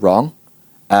right or wrong,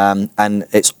 and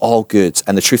it's all good.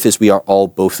 And the truth is we are all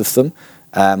both of them.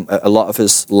 A lot of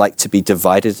us like to be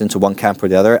divided into one camp or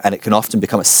the other, and it can often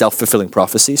become a self-fulfilling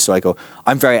prophecy. So I go,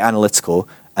 I'm very analytical,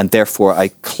 and therefore I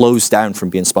close down from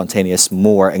being spontaneous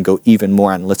more and go even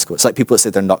more analytical. It's like people that say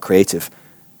they're not creative.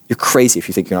 You're crazy if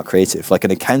you think you're not creative. Like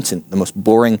an accountant, the most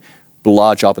boring,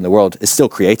 blah job in the world, is still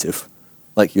creative.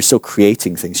 Like you're still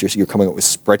creating things. You're coming up with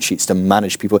spreadsheets to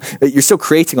manage people. You're still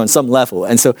creating on some level.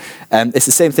 And so it's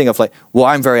the same thing of like, well,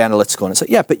 I'm very analytical. And it's like,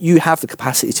 yeah, but you have the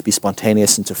capacity to be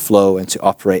spontaneous and to flow and to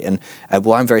operate. And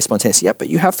well, I'm very spontaneous. Yeah, but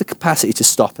you have the capacity to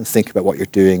stop and think about what you're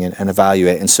doing and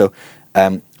evaluate. And so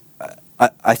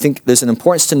I think there's an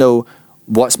importance to know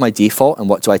what's my default and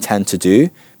what do I tend to do.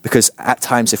 Because at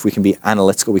times, if we can be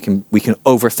analytical, we can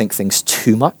overthink things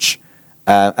too much.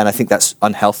 And I think that's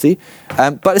unhealthy.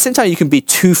 But at the same time, you can be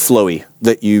too flowy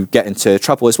that you get into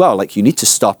trouble as well. Like you need to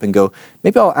stop and go,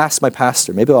 maybe I'll ask my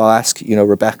pastor. Maybe I'll ask, you know,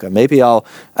 Rebecca. Maybe I'll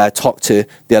talk to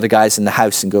the other guys in the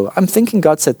house and go, I'm thinking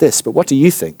God said this, but what do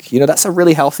you think? You know, that's a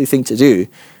really healthy thing to do.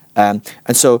 And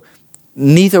so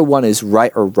neither one is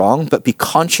right or wrong, but be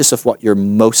conscious of what you're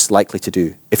most likely to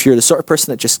do. If you're the sort of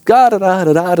person that just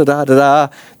da-da-da-da-da-da-da-da,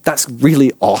 that's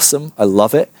really awesome. I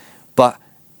love it. But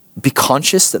be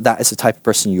conscious that that is the type of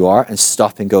person you are and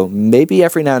stop and go, maybe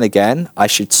every now and again, I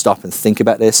should stop and think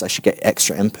about this. I should get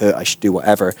extra input. I should do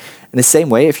whatever. In the same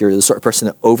way, if you're the sort of person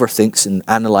that overthinks and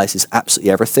analyzes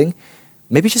absolutely everything,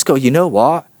 maybe just go, you know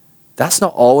what? That's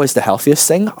not always the healthiest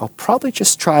thing. I'll probably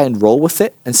just try and roll with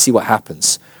it and see what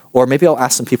happens. Or maybe I'll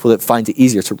ask some people that find it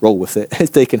easier to roll with it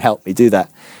if they can help me do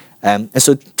that. And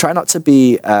so try not to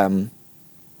be, try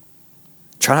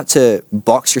not to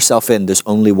box yourself in. There's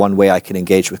only one way I can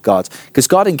engage with God. Because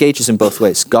God engages in both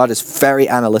ways. God is very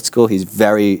analytical. He's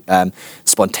very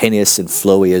spontaneous and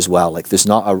flowy as well. Like there's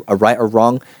not a right or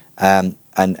wrong. And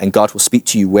God will speak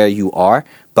to you where you are.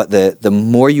 But the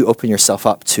more you open yourself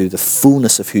up to the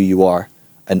fullness of who you are,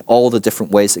 and all the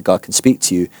different ways that God can speak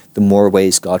to you, the more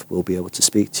ways God will be able to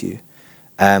speak to you.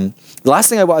 The last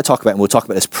thing I want to talk about, and we'll talk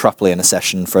about this properly in a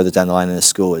session further down the line in the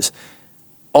school, is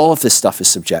all of this stuff is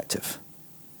subjective.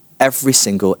 Every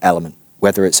single element,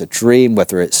 whether it's a dream,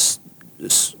 whether it's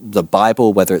the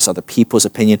Bible, whether it's other people's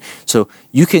opinion. So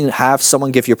you can have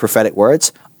someone give you prophetic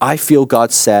words. I feel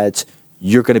God said,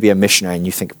 you're going to be a missionary. And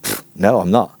you think, no,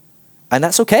 I'm not. And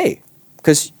that's okay.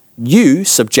 Because you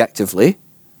subjectively,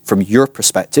 from your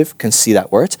perspective, can see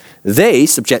that word. They,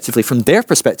 subjectively, from their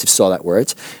perspective, saw that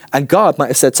word. And God might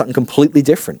have said something completely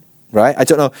different, right? I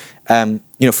don't know,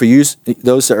 you know, for you,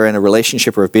 those that are in a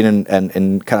relationship or have been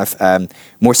in kind of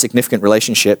more significant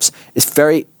relationships, it's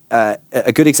very,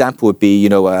 a good example would be, you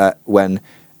know, when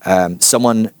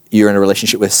someone you're in a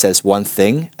relationship with says one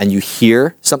thing and you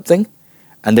hear something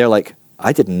and they're like,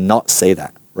 I did not say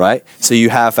that, right? So you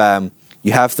have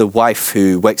the wife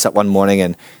who wakes up one morning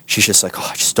and she's just like, oh,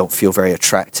 I just don't feel very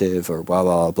attractive or blah,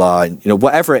 blah, blah, and, you know,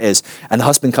 whatever it is. And the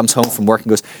husband comes home from work and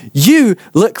goes, you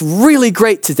look really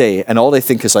great today. And all they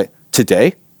think is like,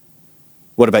 today?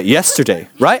 What about yesterday,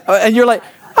 right? And you're like,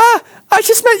 I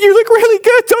just meant you look really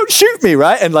good. Don't shoot me,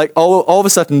 right? And like all of a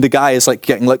sudden the guy is like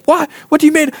getting like, what? What do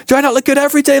you mean? Do I not look good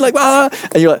every day? Like, And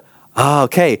you're like,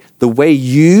 okay. The way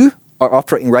you are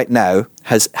operating right now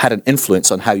has had an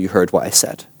influence on how you heard what I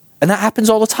said. And that happens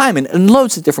all the time in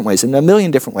loads of different ways, in a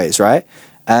million different ways, right?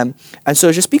 And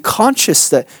so just be conscious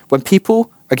that when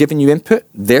people are giving you input,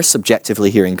 they're subjectively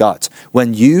hearing God.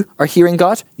 When you are hearing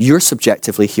God, you're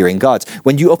subjectively hearing God.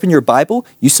 When you open your Bible,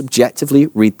 you subjectively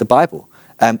read the Bible.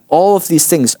 All of these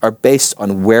things are based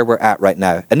on where we're at right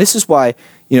now. And this is why,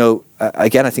 you know,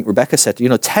 again, I think Rebecca said, you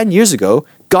know, 10 years ago,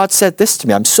 God said this to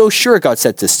me. I'm so sure God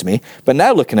said this to me. But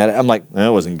now looking at it, I'm like, no,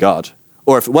 it wasn't God.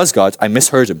 Or if it was God, I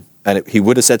misheard him. And he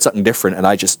would have said something different, and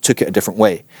I just took it a different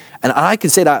way. And I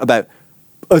can say that about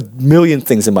a million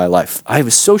things in my life. I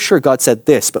was so sure God said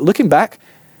this, but looking back,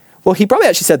 well, he probably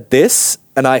actually said this,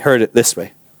 and I heard it this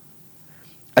way.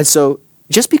 And so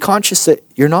just be conscious that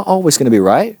you're not always going to be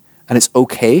right, and it's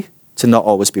okay to not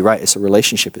always be right. It's a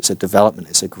relationship, it's a development,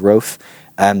 it's a growth.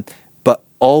 But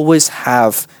always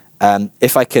have,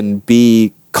 if I can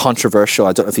be controversial,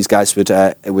 I don't know if these guys would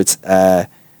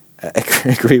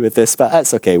agree with this, but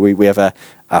that's okay. We have a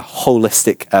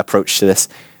holistic approach to this.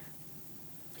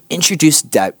 Introduce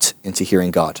doubt into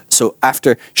hearing God. So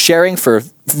after sharing for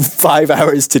 5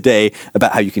 hours today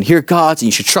about how you can hear God and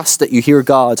you should trust that you hear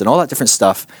God and all that different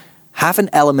stuff, have an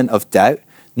element of doubt,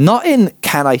 not in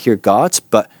can I hear God,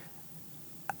 but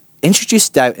introduce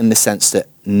doubt in the sense that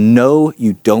know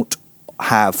you don't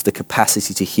have the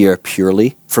capacity to hear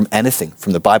purely from anything,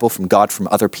 from the Bible, from God, from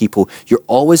other people. You're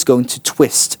always going to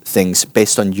twist things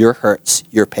based on your hurts,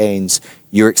 your pains,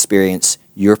 your experience,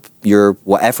 your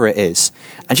whatever it is.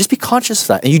 And just be conscious of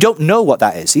that. And you don't know what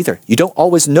that is either. You don't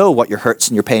always know what your hurts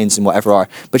and your pains and whatever are,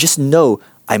 but just know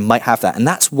I might have that. And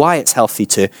that's why it's healthy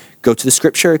to go to the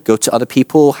scripture, go to other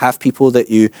people, have people that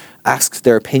you ask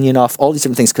their opinion of, all these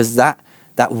different things, because that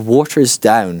waters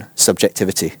down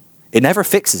subjectivity. It never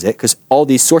fixes it, because all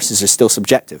these sources are still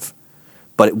subjective,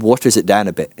 but it waters it down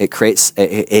a bit. It creates,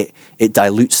 it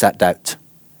dilutes that doubt.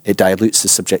 It dilutes the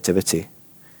subjectivity.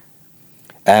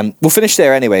 We'll finish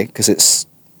there anyway, because it's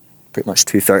pretty much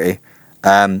 2:30.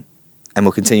 And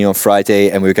we'll continue on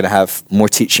Friday, and we're going to have more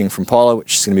teaching from Paula,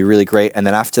 which is going to be really great. And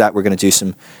then after that, we're going to do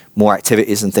some more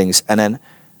activities and things. And then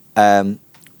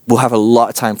we'll have a lot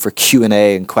of time for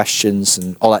Q&A and questions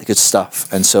and all that good stuff.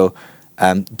 And so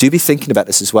do be thinking about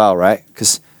this as well, right?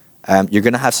 Because you're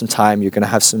going to have some time. You're going to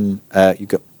have some, you've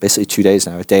got basically 2 days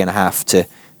now, a day and a half to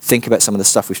think about some of the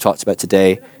stuff we've talked about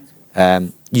today.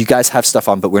 You guys have stuff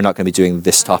on, but we're not going to be doing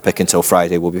this topic until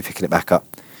Friday. We'll be picking it back up.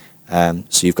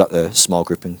 So you've got the small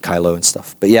group and Kylo and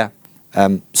stuff. But yeah,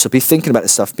 so be thinking about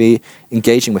this stuff. Be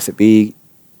engaging with it. Be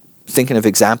thinking of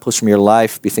examples from your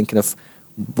life. Be thinking of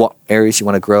what areas you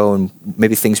want to grow, and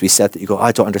maybe things we said that you go,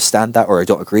 I don't understand that, or I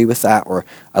don't agree with that, or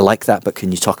I like that, but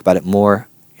can you talk about it more?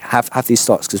 Have these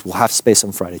thoughts, because we'll have space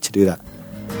on Friday to do that.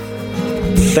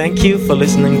 Thank you for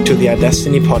listening to the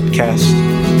iDestiny podcast.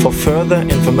 For further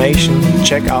information,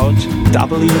 check out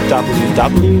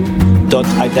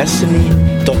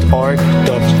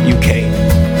www.idestiny.org.uk.